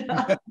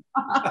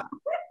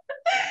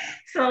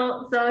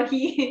 so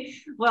he,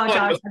 well,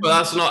 Josh. But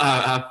that's not how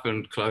it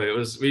happened, Chloe. It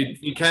was,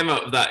 we came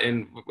up with that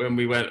when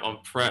we went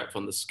on prep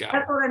on the Scout.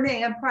 That's what I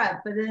mean, on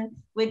prep, but then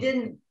we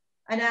didn't,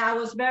 and I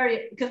was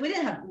because we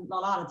didn't have a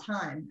lot of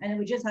time, and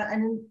we just had,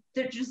 and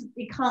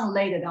it can't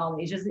lay the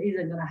dolly, it just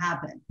isn't gonna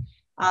happen.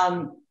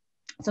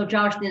 So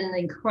Josh did an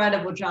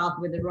incredible job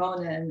with the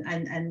Rona,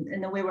 and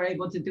then we were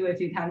able to do it a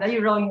few times. Now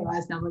you're rolling your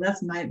eyes now, but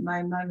that's my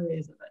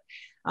memories of it.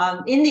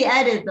 In the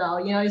edit though,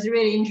 you know, it's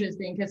really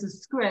interesting because the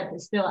script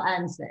still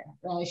ends there.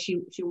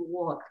 She will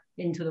walk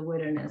into the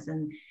wilderness,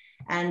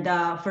 and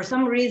for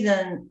some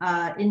reason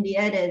in the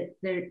edit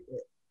there,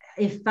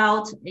 it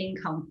felt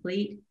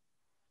incomplete.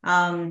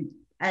 And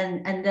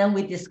then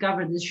we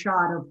discovered this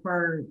shot of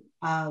her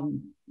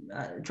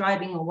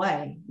driving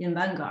away in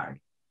Vanguard.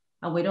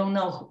 We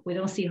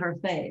don't see her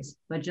face,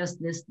 but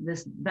just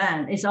this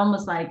van. It's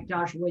almost like,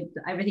 Josh, with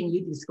everything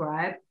you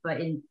described, but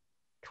in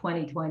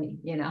 2020,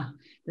 you know.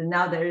 And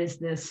now there's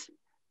this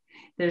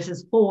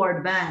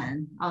Ford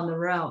van on the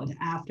road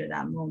after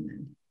that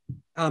moment.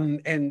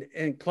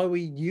 And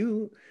Chloe,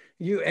 you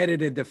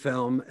edited the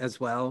film as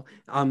well.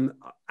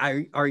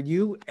 Are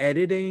you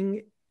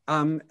editing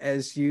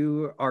as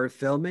you are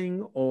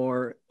filming,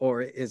 or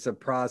is a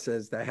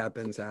process that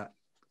happens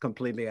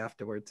completely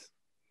afterwards?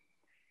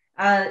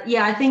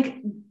 Yeah, I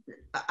think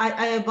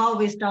I have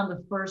always done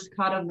the first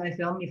cut of my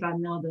film if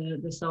I'm not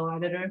the sole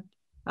editor.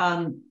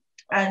 And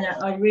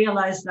I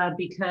realized that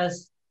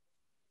because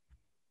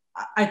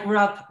I grew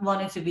up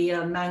wanting to be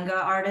a manga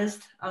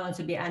artist, I wanted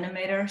to be an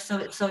animator.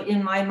 So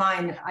in my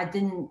mind, I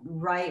didn't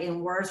write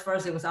in words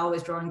first, it was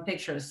always drawing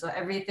pictures. So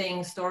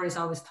stories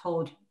always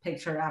told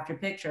picture after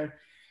picture.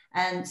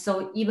 And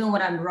so even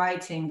when I'm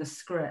writing the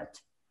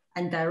script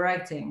and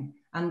directing,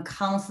 I'm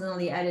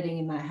constantly editing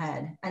in my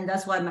head. And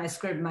that's why my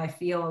script might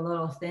feel a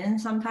little thin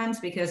sometimes,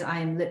 because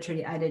I'm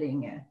literally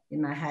editing it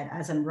in my head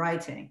as I'm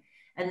writing.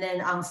 And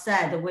then on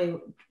set,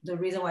 the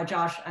reason why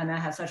Josh and I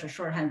have such a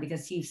shorthand,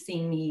 because he's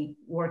seen me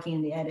working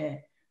in the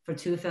edit for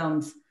 2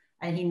 films,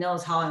 and he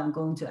knows how I'm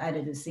going to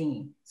edit the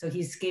scene. So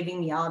he's giving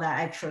me all that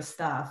extra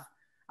stuff.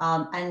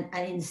 And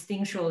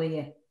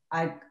instinctually,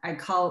 I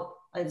call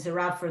it's a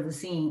wrap for the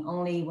scene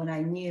only when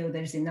I knew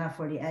there's enough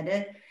for the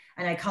edit.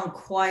 And I can't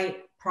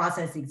quite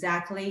process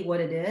exactly what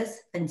it is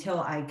until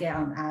I get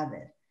on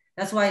Avid.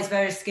 That's why it's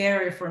very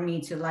scary for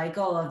me to let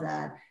go of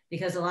that,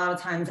 because a lot of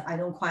times I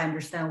don't quite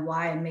understand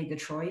why I made the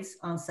choice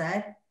on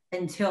set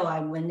until I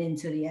went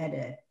into the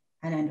edit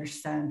and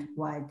understand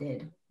why I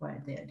did what I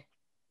did.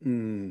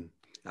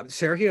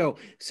 Sergio,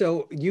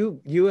 so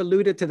you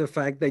alluded to the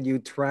fact that you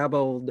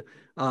traveled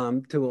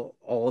to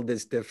all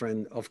these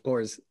different, of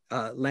course,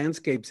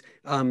 landscapes.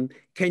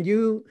 Can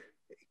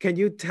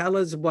you tell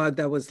us what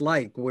that was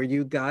like? Were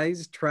you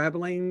guys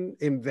traveling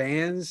in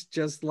vans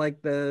just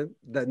like the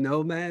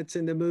nomads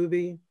in the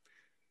movie?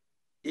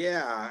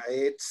 Yeah,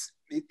 it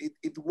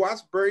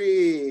was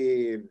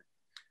very,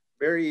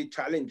 very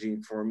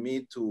challenging for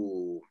me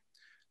to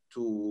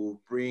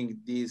bring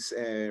this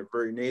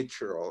very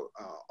natural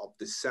of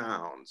the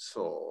sound.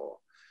 So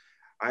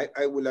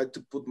I would like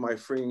to put my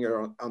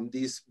finger on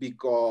this,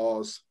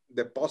 because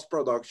the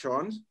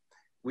post-production,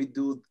 we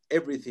do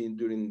everything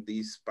during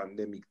these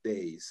pandemic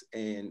days,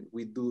 and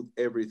we do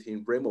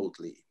everything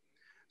remotely.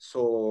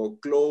 So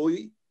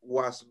Chloe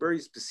was very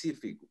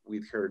specific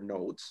with her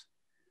notes,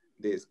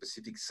 the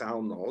specific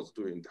sound notes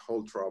during the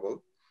whole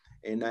travel.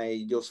 And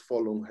I just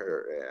follow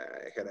her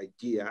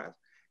idea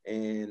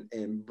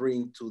and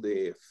bring to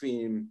the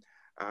film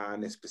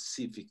very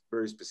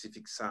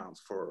specific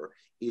sounds for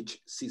each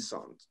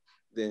season,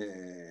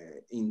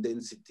 the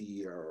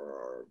intensity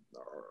or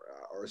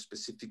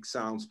specific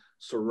sounds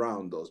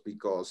surround us,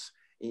 because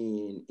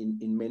in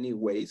many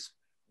ways,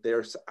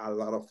 there's a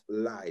lot of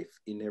life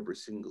in every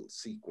single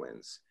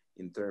sequence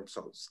in terms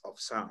of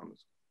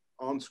sounds,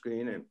 on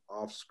screen and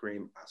off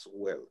screen as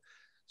well.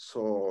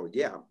 So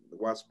yeah, it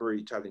was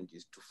very challenging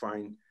to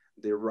find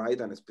the right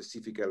and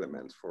specific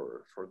elements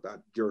for that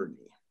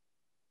journey.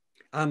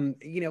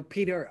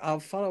 Peter,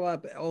 I'll follow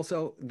up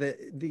also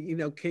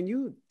can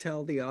you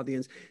tell the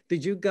audience,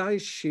 did you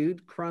guys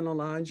shoot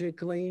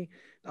chronologically?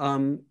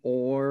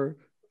 Or,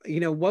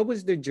 what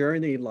was the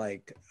journey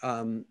like,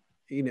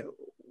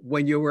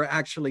 when you were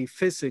actually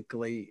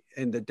physically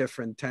in the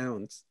different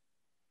towns?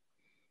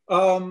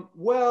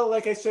 Well,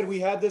 like I said, we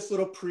had this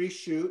little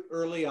pre-shoot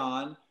early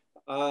on,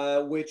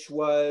 which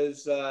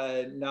was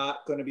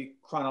not going to be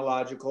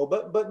chronological,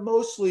 but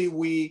mostly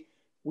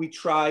we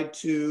tried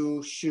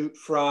to shoot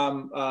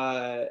from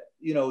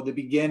the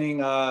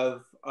beginning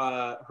of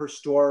her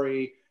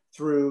story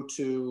through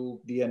to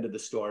the end of the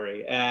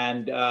story.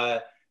 And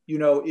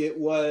it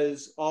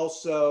was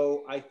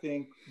also, I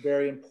think,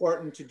 very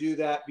important to do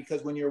that,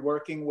 because when you're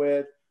working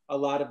with a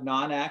lot of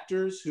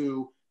non-actors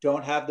who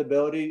don't have the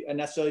ability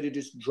necessarily to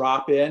just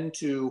drop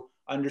into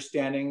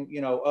understanding,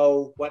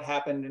 what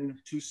happened in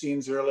 2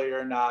 scenes earlier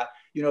or not,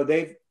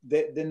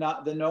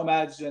 the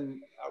nomads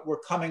and were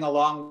coming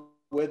along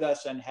with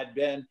us and had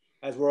been,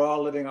 as we're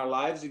all living our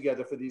lives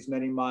together for these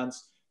many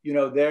months, you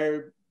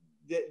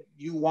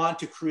want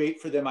to create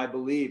for them, I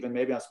believe, and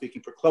maybe I'm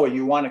speaking for Chloe,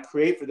 you want to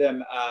create for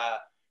them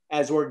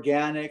as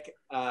organic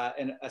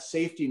and a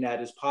safety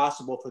net as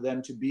possible for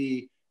them to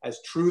be as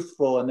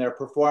truthful in their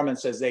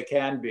performance as they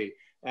can be,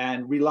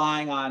 and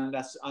relying on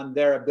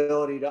their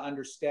ability to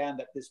understand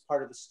that this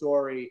part of the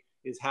story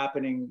is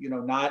happening,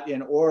 not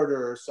in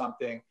order or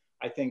something.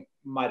 I think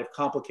might have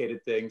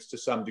complicated things to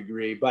some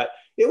degree. But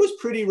it was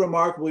pretty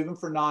remarkable, even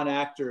for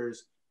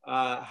non-actors,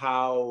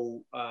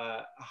 how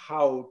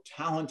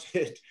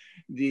talented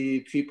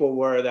the people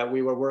were that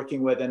we were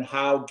working with, and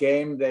how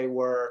game they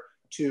were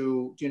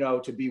to, you know,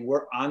 to be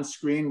on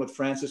screen with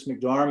Frances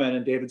McDormand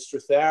and David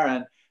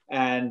Strathairn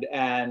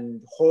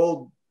and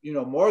hold, you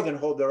know, more than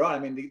hold their own. I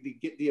mean,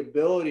 the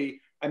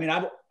ability. I mean,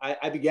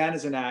 I began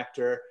as an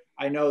actor.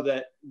 I know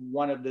that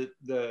one of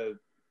the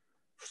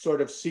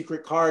sort of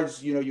secret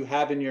cards, you know, you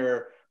have in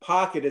your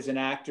pocket as an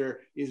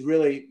actor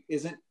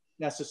isn't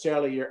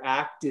necessarily your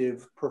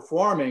active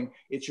performing.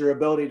 It's your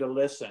ability to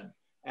listen,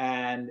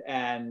 and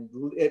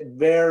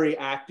very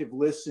active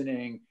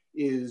listening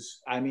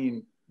is. I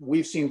mean,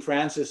 we've seen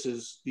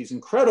these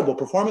incredible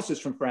performances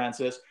from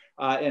Frances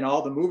in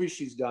all the movies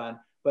she's done.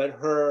 But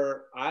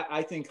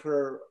I think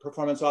her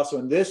performance also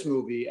in this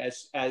movie,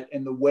 as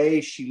in the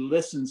way she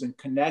listens and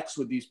connects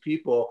with these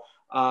people,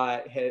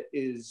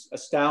 is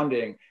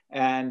astounding,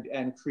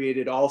 and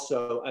created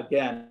also,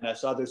 again,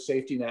 this other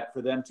safety net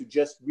for them to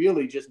just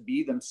really just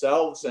be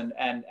themselves and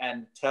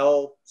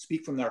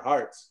speak from their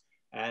hearts,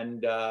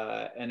 and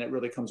it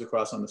really comes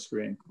across on the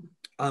screen.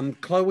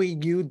 Chloe,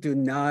 you do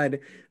not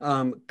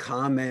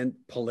comment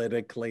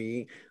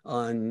politically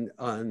on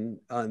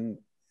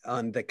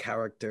the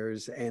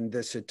characters and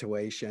the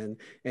situation,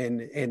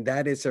 and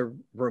that is a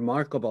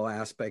remarkable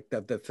aspect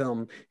of the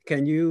film.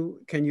 Can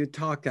you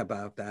talk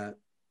about that?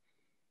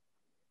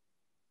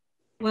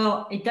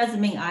 Well, it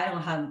doesn't mean I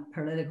don't have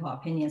political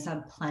opinions. I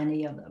have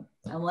plenty of them.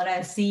 And when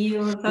I see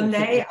you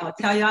someday, I'll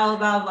tell you all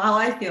about how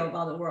I feel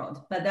about the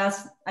world. But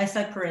I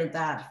separate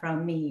that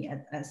from me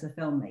as a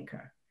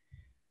filmmaker.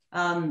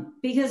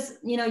 Because,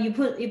 you know, you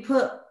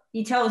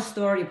tell a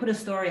story, you put a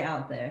story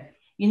out there.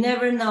 You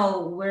never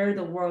know where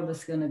the world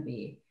is going to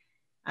be.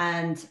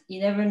 And you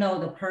never know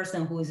the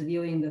person who is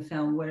viewing the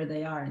film, where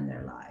they are in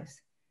their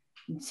lives.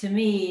 To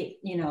me,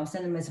 you know,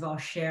 cinema is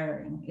about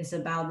sharing. It's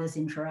about this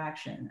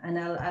interaction. And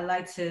I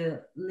like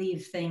to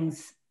leave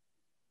things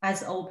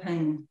as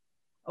open-ended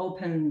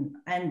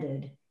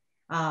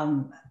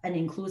and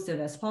inclusive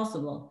as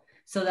possible,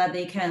 so that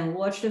they can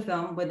watch the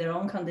film with their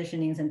own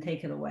conditionings and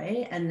take it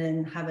away and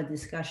then have a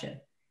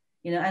discussion.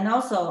 You know, and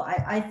also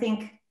I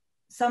think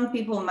some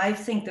people might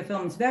think the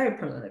film is very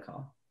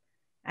political,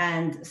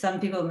 and some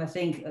people might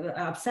think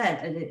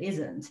upset that it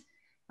isn't.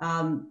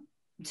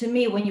 To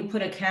me, when you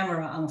put a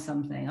camera on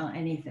something, on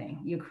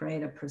anything, you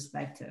create a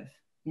perspective,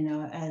 you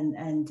know,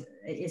 and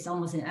it's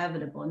almost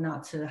inevitable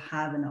not to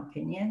have an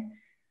opinion.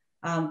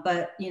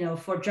 But, you know,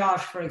 for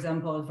Josh, for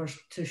example,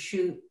 to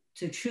choose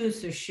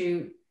to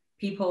shoot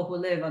people who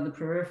live on the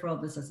peripheral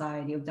of the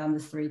society, who've done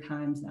this 3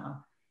 times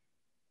now,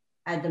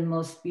 at the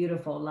most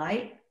beautiful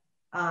light,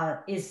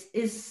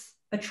 is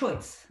a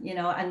choice, you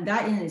know, and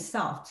that in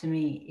itself, to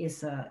me,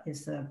 is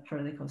a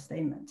political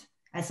statement,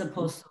 as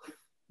opposed to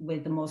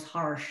with the most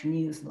harsh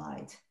news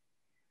light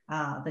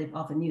of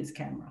the news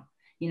camera.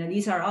 You know,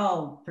 these are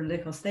all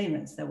political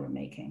statements that we're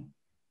making.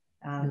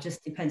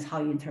 Just depends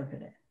how you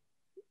interpret it.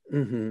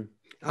 Mm-hmm.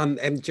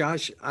 And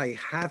Josh,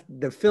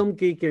 the film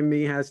geek in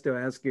me has to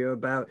ask you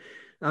about,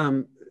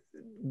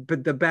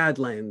 but the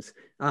Badlands.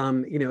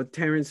 You know,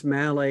 Terrence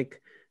Malick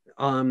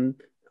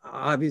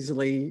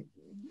obviously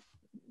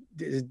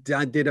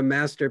did a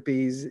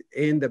masterpiece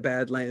in the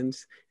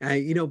Badlands.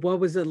 You know, what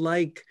was it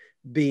like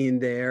being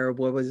there?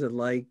 What was it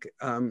like,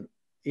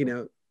 you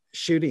know,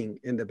 shooting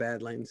in the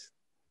Badlands?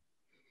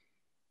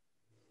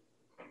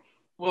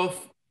 Well,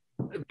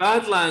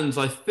 Badlands,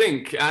 I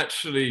think,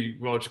 actually,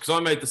 Roger, because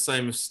I made the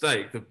same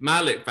mistake. The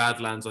Malick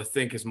Badlands, I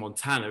think, is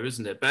Montana,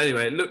 isn't it? But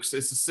anyway, it's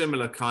a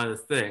similar kind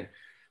of thing.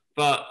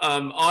 But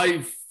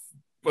I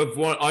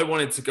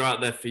wanted to go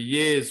out there for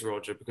years,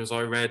 Roger, because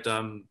I read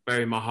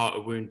Bury My Heart,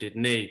 A Wounded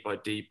Knee by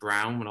Dee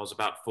Brown when I was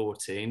about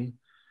 14.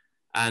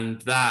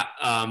 And that,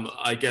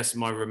 I guess,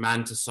 my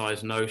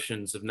romanticized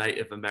notions of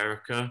Native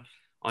America,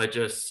 I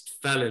just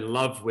fell in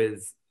love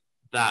with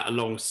that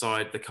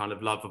alongside the kind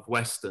of love of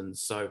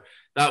Westerns. So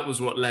that was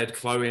what led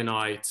Chloe and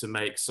I to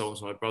make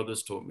Songs My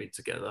Brothers Taught Me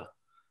together.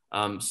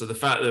 So the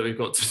fact that we've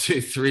got to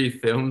do 3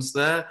 films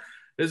there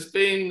has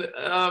been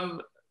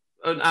an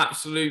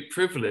absolute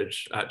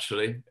privilege,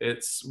 actually.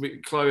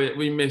 Chloe,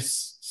 we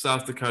miss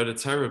South Dakota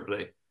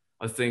terribly.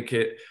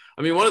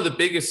 I mean, one of the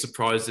biggest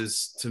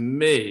surprises to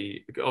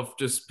me, of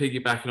just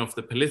piggybacking off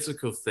the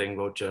political thing,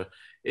 Roger,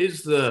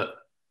 is that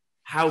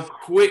how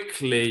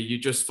quickly you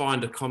just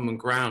find a common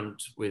ground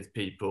with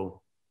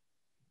people.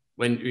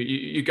 When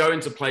you go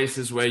into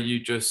places where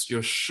you're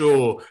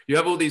sure, you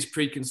have all these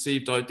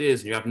preconceived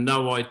ideas and you have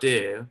no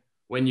idea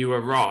when you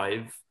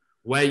arrive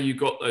where you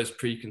got those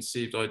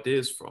preconceived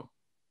ideas from.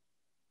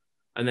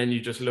 And then you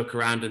just look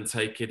around and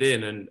take it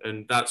in.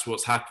 And that's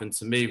what's happened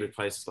to me with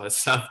places like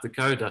South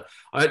Dakota.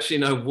 I actually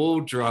know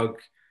Wall Drug,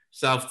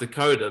 South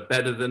Dakota,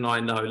 better than I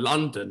know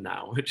London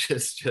now, which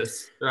is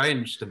just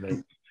strange to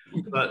me.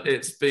 But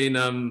it's been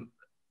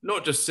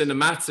not just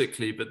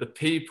cinematically, but the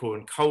people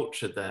and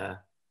culture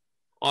there.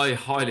 I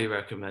highly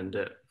recommend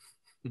it.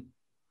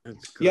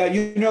 Yeah,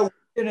 you know,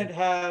 we didn't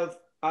have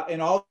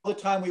in all the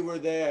time we were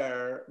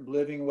there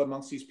living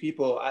amongst these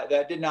people,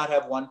 that did not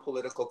have one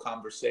political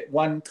conversation,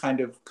 one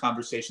kind of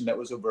conversation that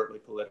was overtly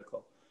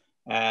political.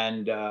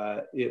 And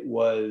it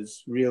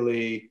was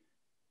really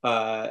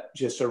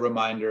just a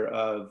reminder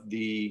of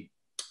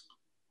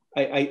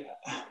I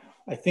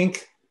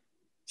think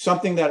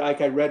something that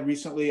I read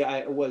recently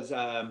was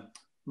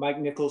Mike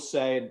Nichols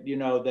said, you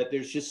know, that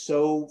there's just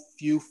so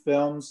few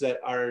films that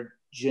are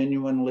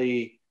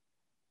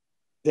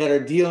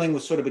dealing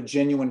with sort of a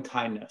genuine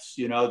kindness,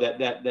 you know,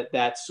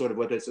 that's sort of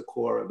what is the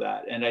core of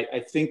that. And I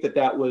think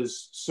that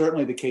was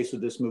certainly the case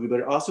with this movie,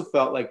 but it also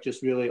felt like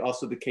just really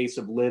also the case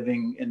of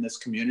living in this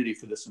community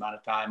for this amount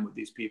of time with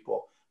these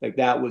people. Like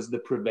that was the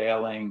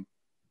prevailing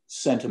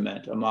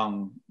sentiment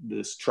among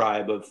this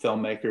tribe of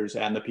filmmakers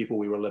and the people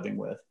we were living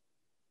with.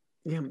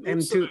 Yeah,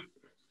 and go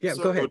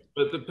ahead.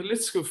 But the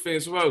political thing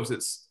as well,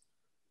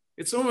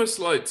 it's almost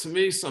like, to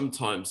me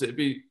sometimes, it'd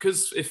be,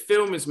 because if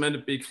film is meant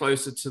to be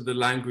closer to the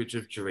language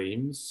of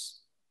dreams,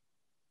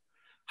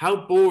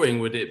 how boring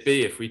would it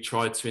be if we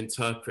tried to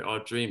interpret our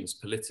dreams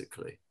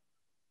politically?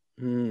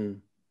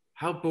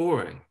 How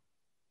boring.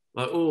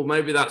 Like, oh,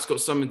 maybe that's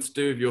got something to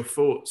do with your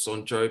thoughts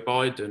on Joe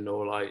Biden,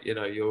 or like, you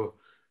know,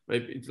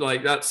 maybe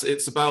like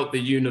it's about the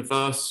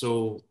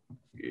universal,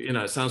 you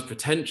know, it sounds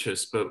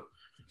pretentious, but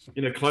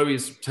you know,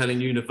 Chloe's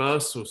telling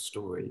universal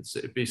stories.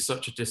 It'd be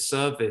such a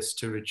disservice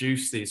to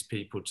reduce these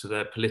people to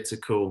their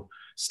political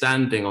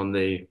standing on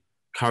the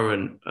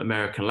current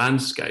American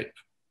landscape.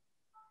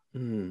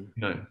 You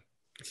know,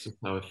 this is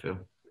how I feel.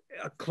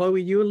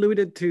 Chloe, you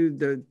alluded to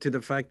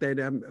the fact that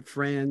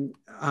Fran,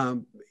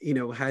 you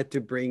know, had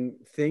to bring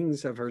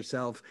things of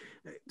herself.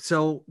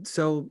 So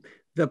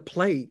the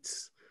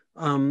plates,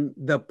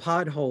 the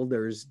pot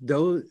holders,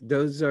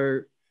 those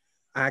are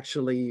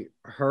actually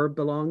her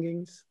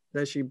belongings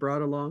that she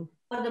brought along?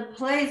 Well, the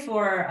plates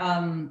were,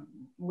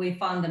 we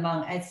found them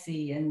on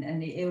Etsy,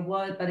 and it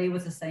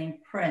was the same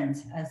print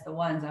as the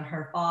ones that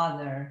her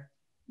father,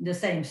 the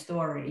same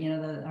story, you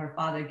know, her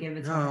father gave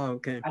it to her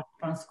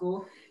from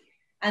school.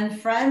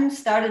 And Fran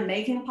started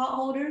making pot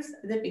holders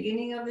at the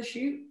beginning of the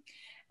shoot.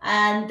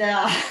 And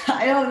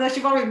I don't know, she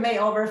probably made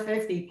over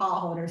 50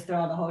 pot holders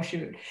throughout the whole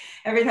shoot.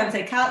 Every time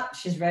they cut,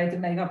 she's ready to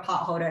make a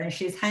pot holder, and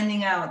she's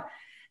handing out.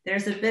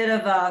 There's a bit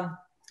of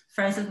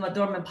Frances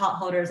McDormand pot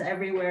holders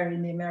everywhere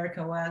in the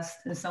American West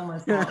in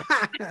someone's house.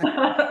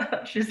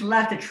 She's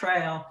left a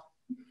trail.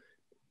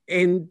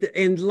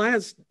 And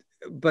last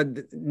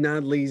but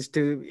not least,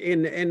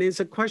 and it's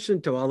a question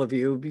to all of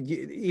you.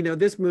 You know,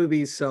 this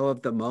movie is so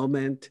of the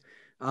moment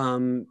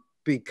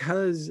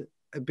because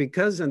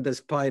in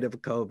despite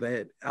of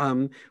COVID,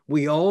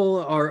 we all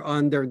are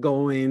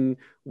undergoing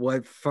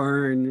what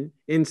Fern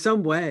is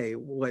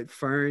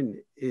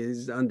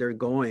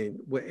undergoing,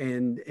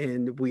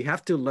 and we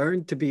have to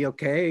learn to be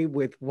okay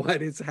with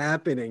what is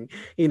happening.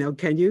 You know,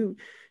 can you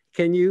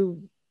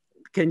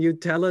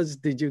tell us,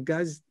 did you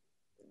guys,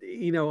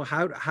 you know,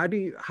 how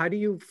do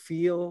you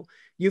feel?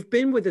 You've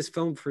been with this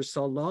film for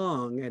so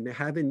long and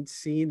haven't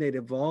seen it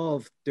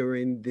evolve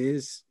during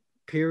this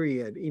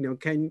period. You know,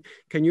 can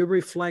you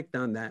reflect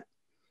on that?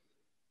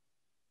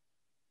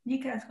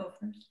 You guys go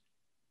first.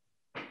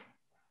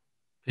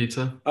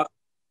 Peter?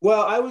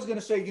 Well, I was going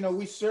to say, you know,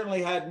 we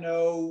certainly had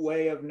no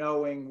way of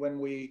knowing when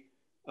we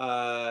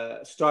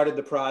started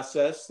the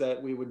process that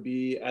we would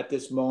be at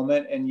this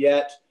moment. And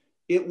yet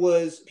it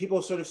was,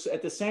 people sort of,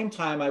 at the same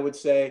time, I would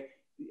say,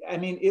 I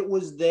mean, it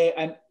was there,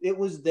 and it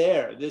was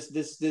there,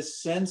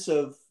 this sense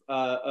of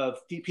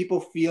people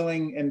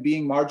feeling and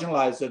being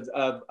marginalized,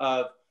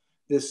 of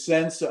this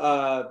sense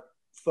of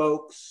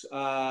folks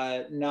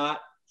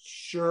not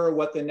sure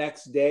what the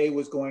next day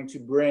was going to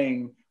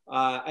bring.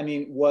 I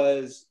mean,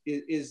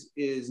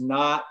 is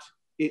not,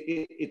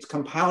 it's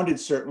compounded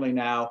certainly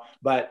now,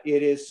 but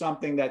it is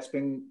something that's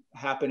been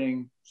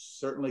happening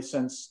certainly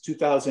since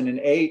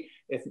 2008,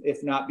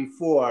 if not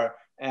before.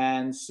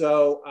 And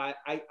so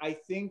I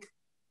think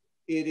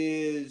it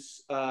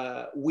is,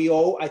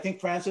 I think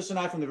Frances and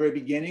I from the very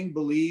beginning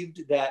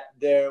believed that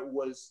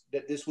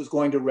this was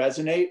going to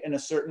resonate in a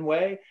certain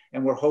way,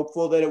 and we're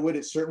hopeful that it would.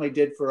 It certainly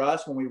did for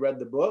us when we read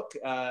the book.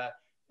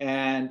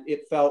 And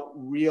it felt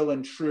real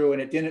and true, and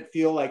it didn't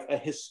feel like a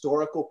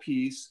historical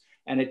piece,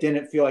 and it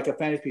didn't feel like a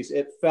fantasy piece.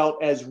 It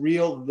felt as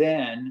real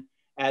then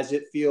as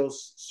it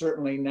feels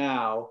certainly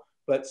now,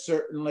 but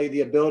certainly the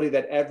ability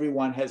that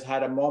everyone has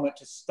had a moment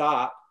to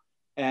stop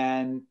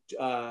and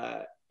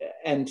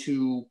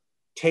to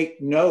take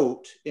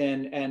note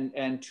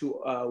and to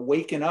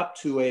waken up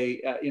to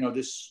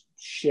this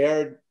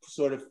shared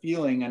sort of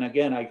feeling. And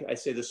again, I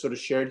say this sort of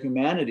shared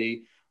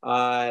humanity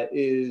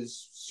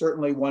is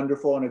certainly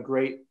wonderful, and a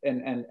great,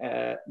 and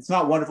it's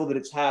not wonderful that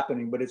it's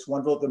happening, but it's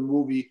wonderful that the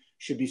movie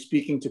should be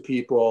speaking to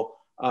people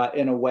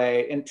in a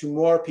way, and to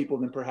more people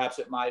than perhaps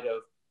it might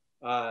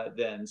have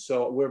then.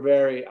 So we're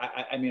very,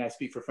 I mean, I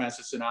speak for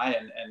Frances and I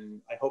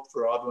I hope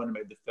for everyone who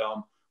made the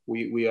film,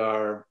 we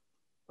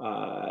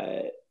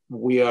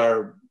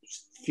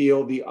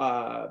feel the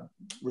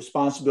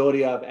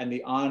responsibility of and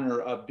the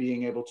honor of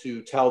being able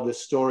to tell this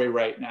story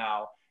right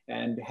now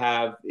and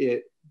have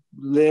it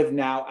live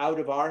now out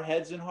of our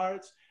heads and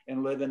hearts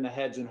and live in the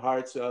heads and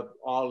hearts of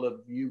all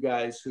of you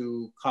guys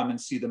who come and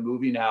see the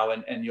movie now,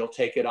 and you'll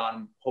take it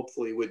on,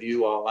 hopefully, with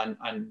you all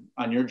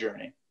on your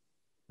journey.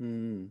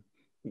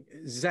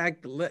 Zach,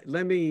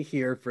 let me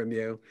hear from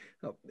you.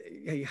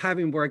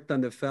 Having worked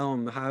on the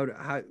film,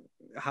 how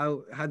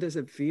does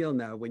it feel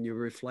now when you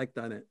reflect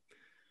on it?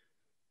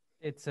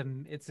 It's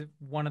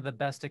one of the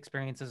best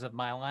experiences of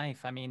my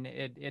life. I mean,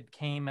 it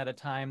came at a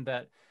time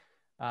that,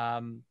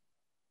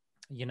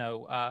 you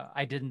know,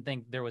 I didn't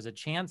think there was a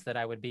chance that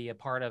I would be a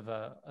part of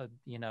a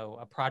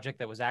project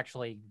that was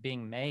actually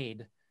being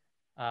made,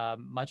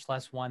 much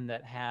less one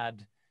that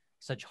had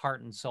such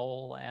heart and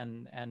soul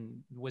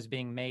and was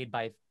being made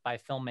by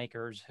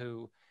filmmakers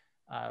who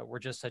were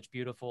just such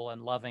beautiful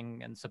and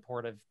loving and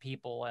supportive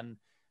people. And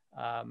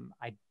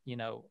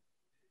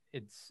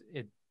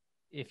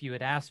if you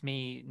had asked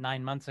me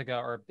 9 months ago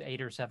or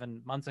 8 or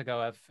 7 months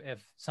ago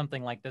if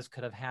something like this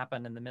could have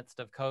happened in the midst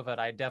of COVID,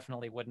 I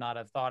definitely would not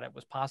have thought it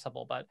was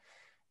possible. But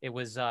it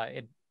was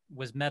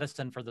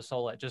medicine for the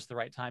soul at just the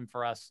right time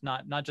for us,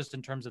 not just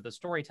in terms of the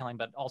storytelling,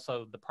 but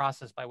also the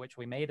process by which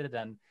we made it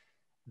and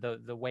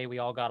the way we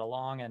all got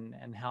along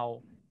and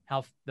how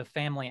the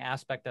family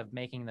aspect of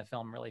making the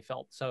film really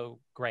felt so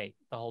great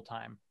the whole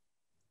time.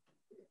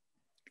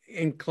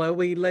 And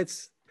Chloe,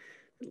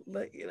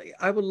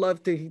 I would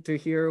love to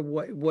hear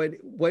what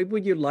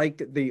would you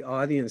like the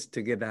audience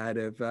to get out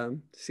of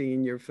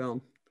seeing your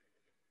film?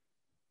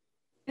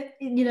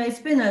 You know, it's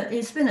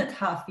been a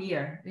tough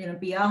year. You know,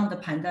 beyond the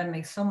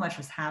pandemic, so much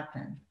has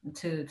happened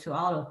to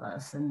all of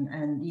us,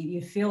 and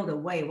you feel the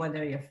weight,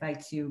 whether it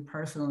affects you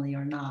personally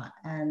or not.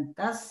 And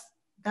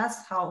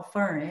that's how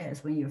Fern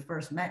is when you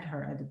first met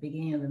her at the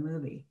beginning of the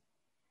movie.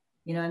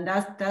 You know, and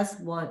that's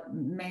what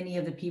many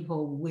of the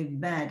people we've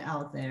met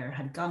out there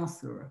had gone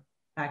through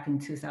back in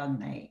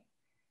 2008.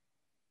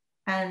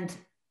 And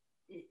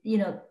you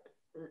know,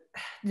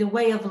 the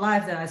way of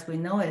life that as we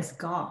know is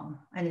gone,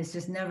 and it's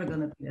just never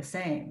going to be the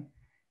same,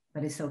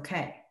 but it's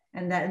okay.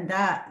 And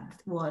that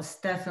was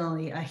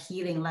definitely a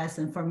healing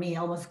lesson for me,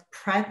 almost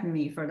prepped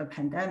me for the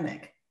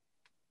pandemic.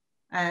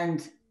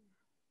 And,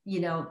 you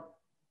know,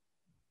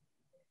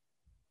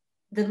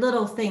 the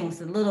little things,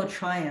 the little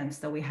triumphs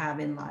that we have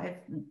in life,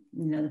 you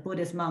know, the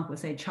Buddhist monk would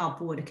say,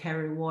 chop wood,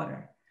 carry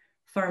water.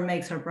 Fern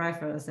makes her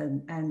breakfast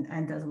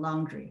and does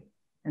laundry.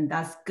 And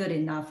that's good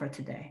enough for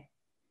today.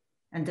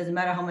 And it doesn't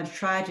matter how much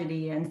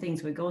tragedy and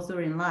things we go through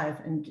in life,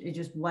 and it's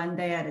just one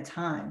day at a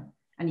time.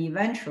 And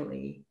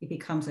eventually it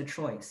becomes a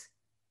choice.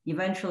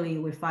 Eventually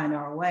we find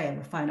our way,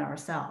 we find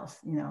ourselves,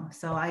 you know.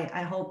 So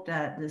I hope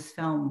that this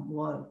film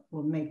will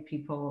make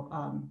people,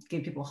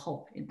 give people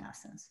hope in that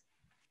sense.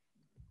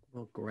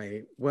 Well,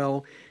 great.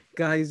 Well,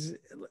 guys,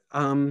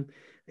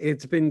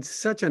 it's been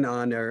such an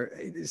honor.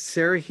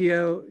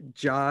 Sergio,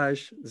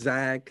 Josh,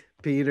 Zach,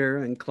 Peter,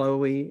 and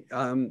Chloe,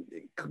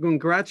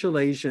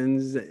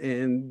 congratulations,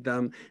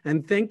 and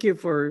thank you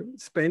for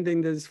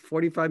spending this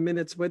 45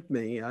 minutes with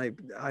me.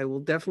 I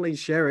will definitely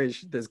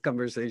cherish this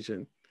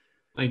conversation.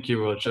 Thank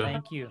you, Roger.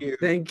 Thank you.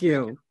 Thank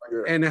you.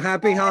 And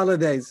happy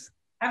holidays.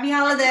 Happy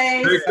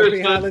holidays.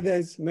 Happy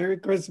holidays. Merry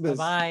Christmas.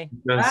 Bye-bye.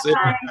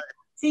 Bye.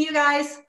 See you guys.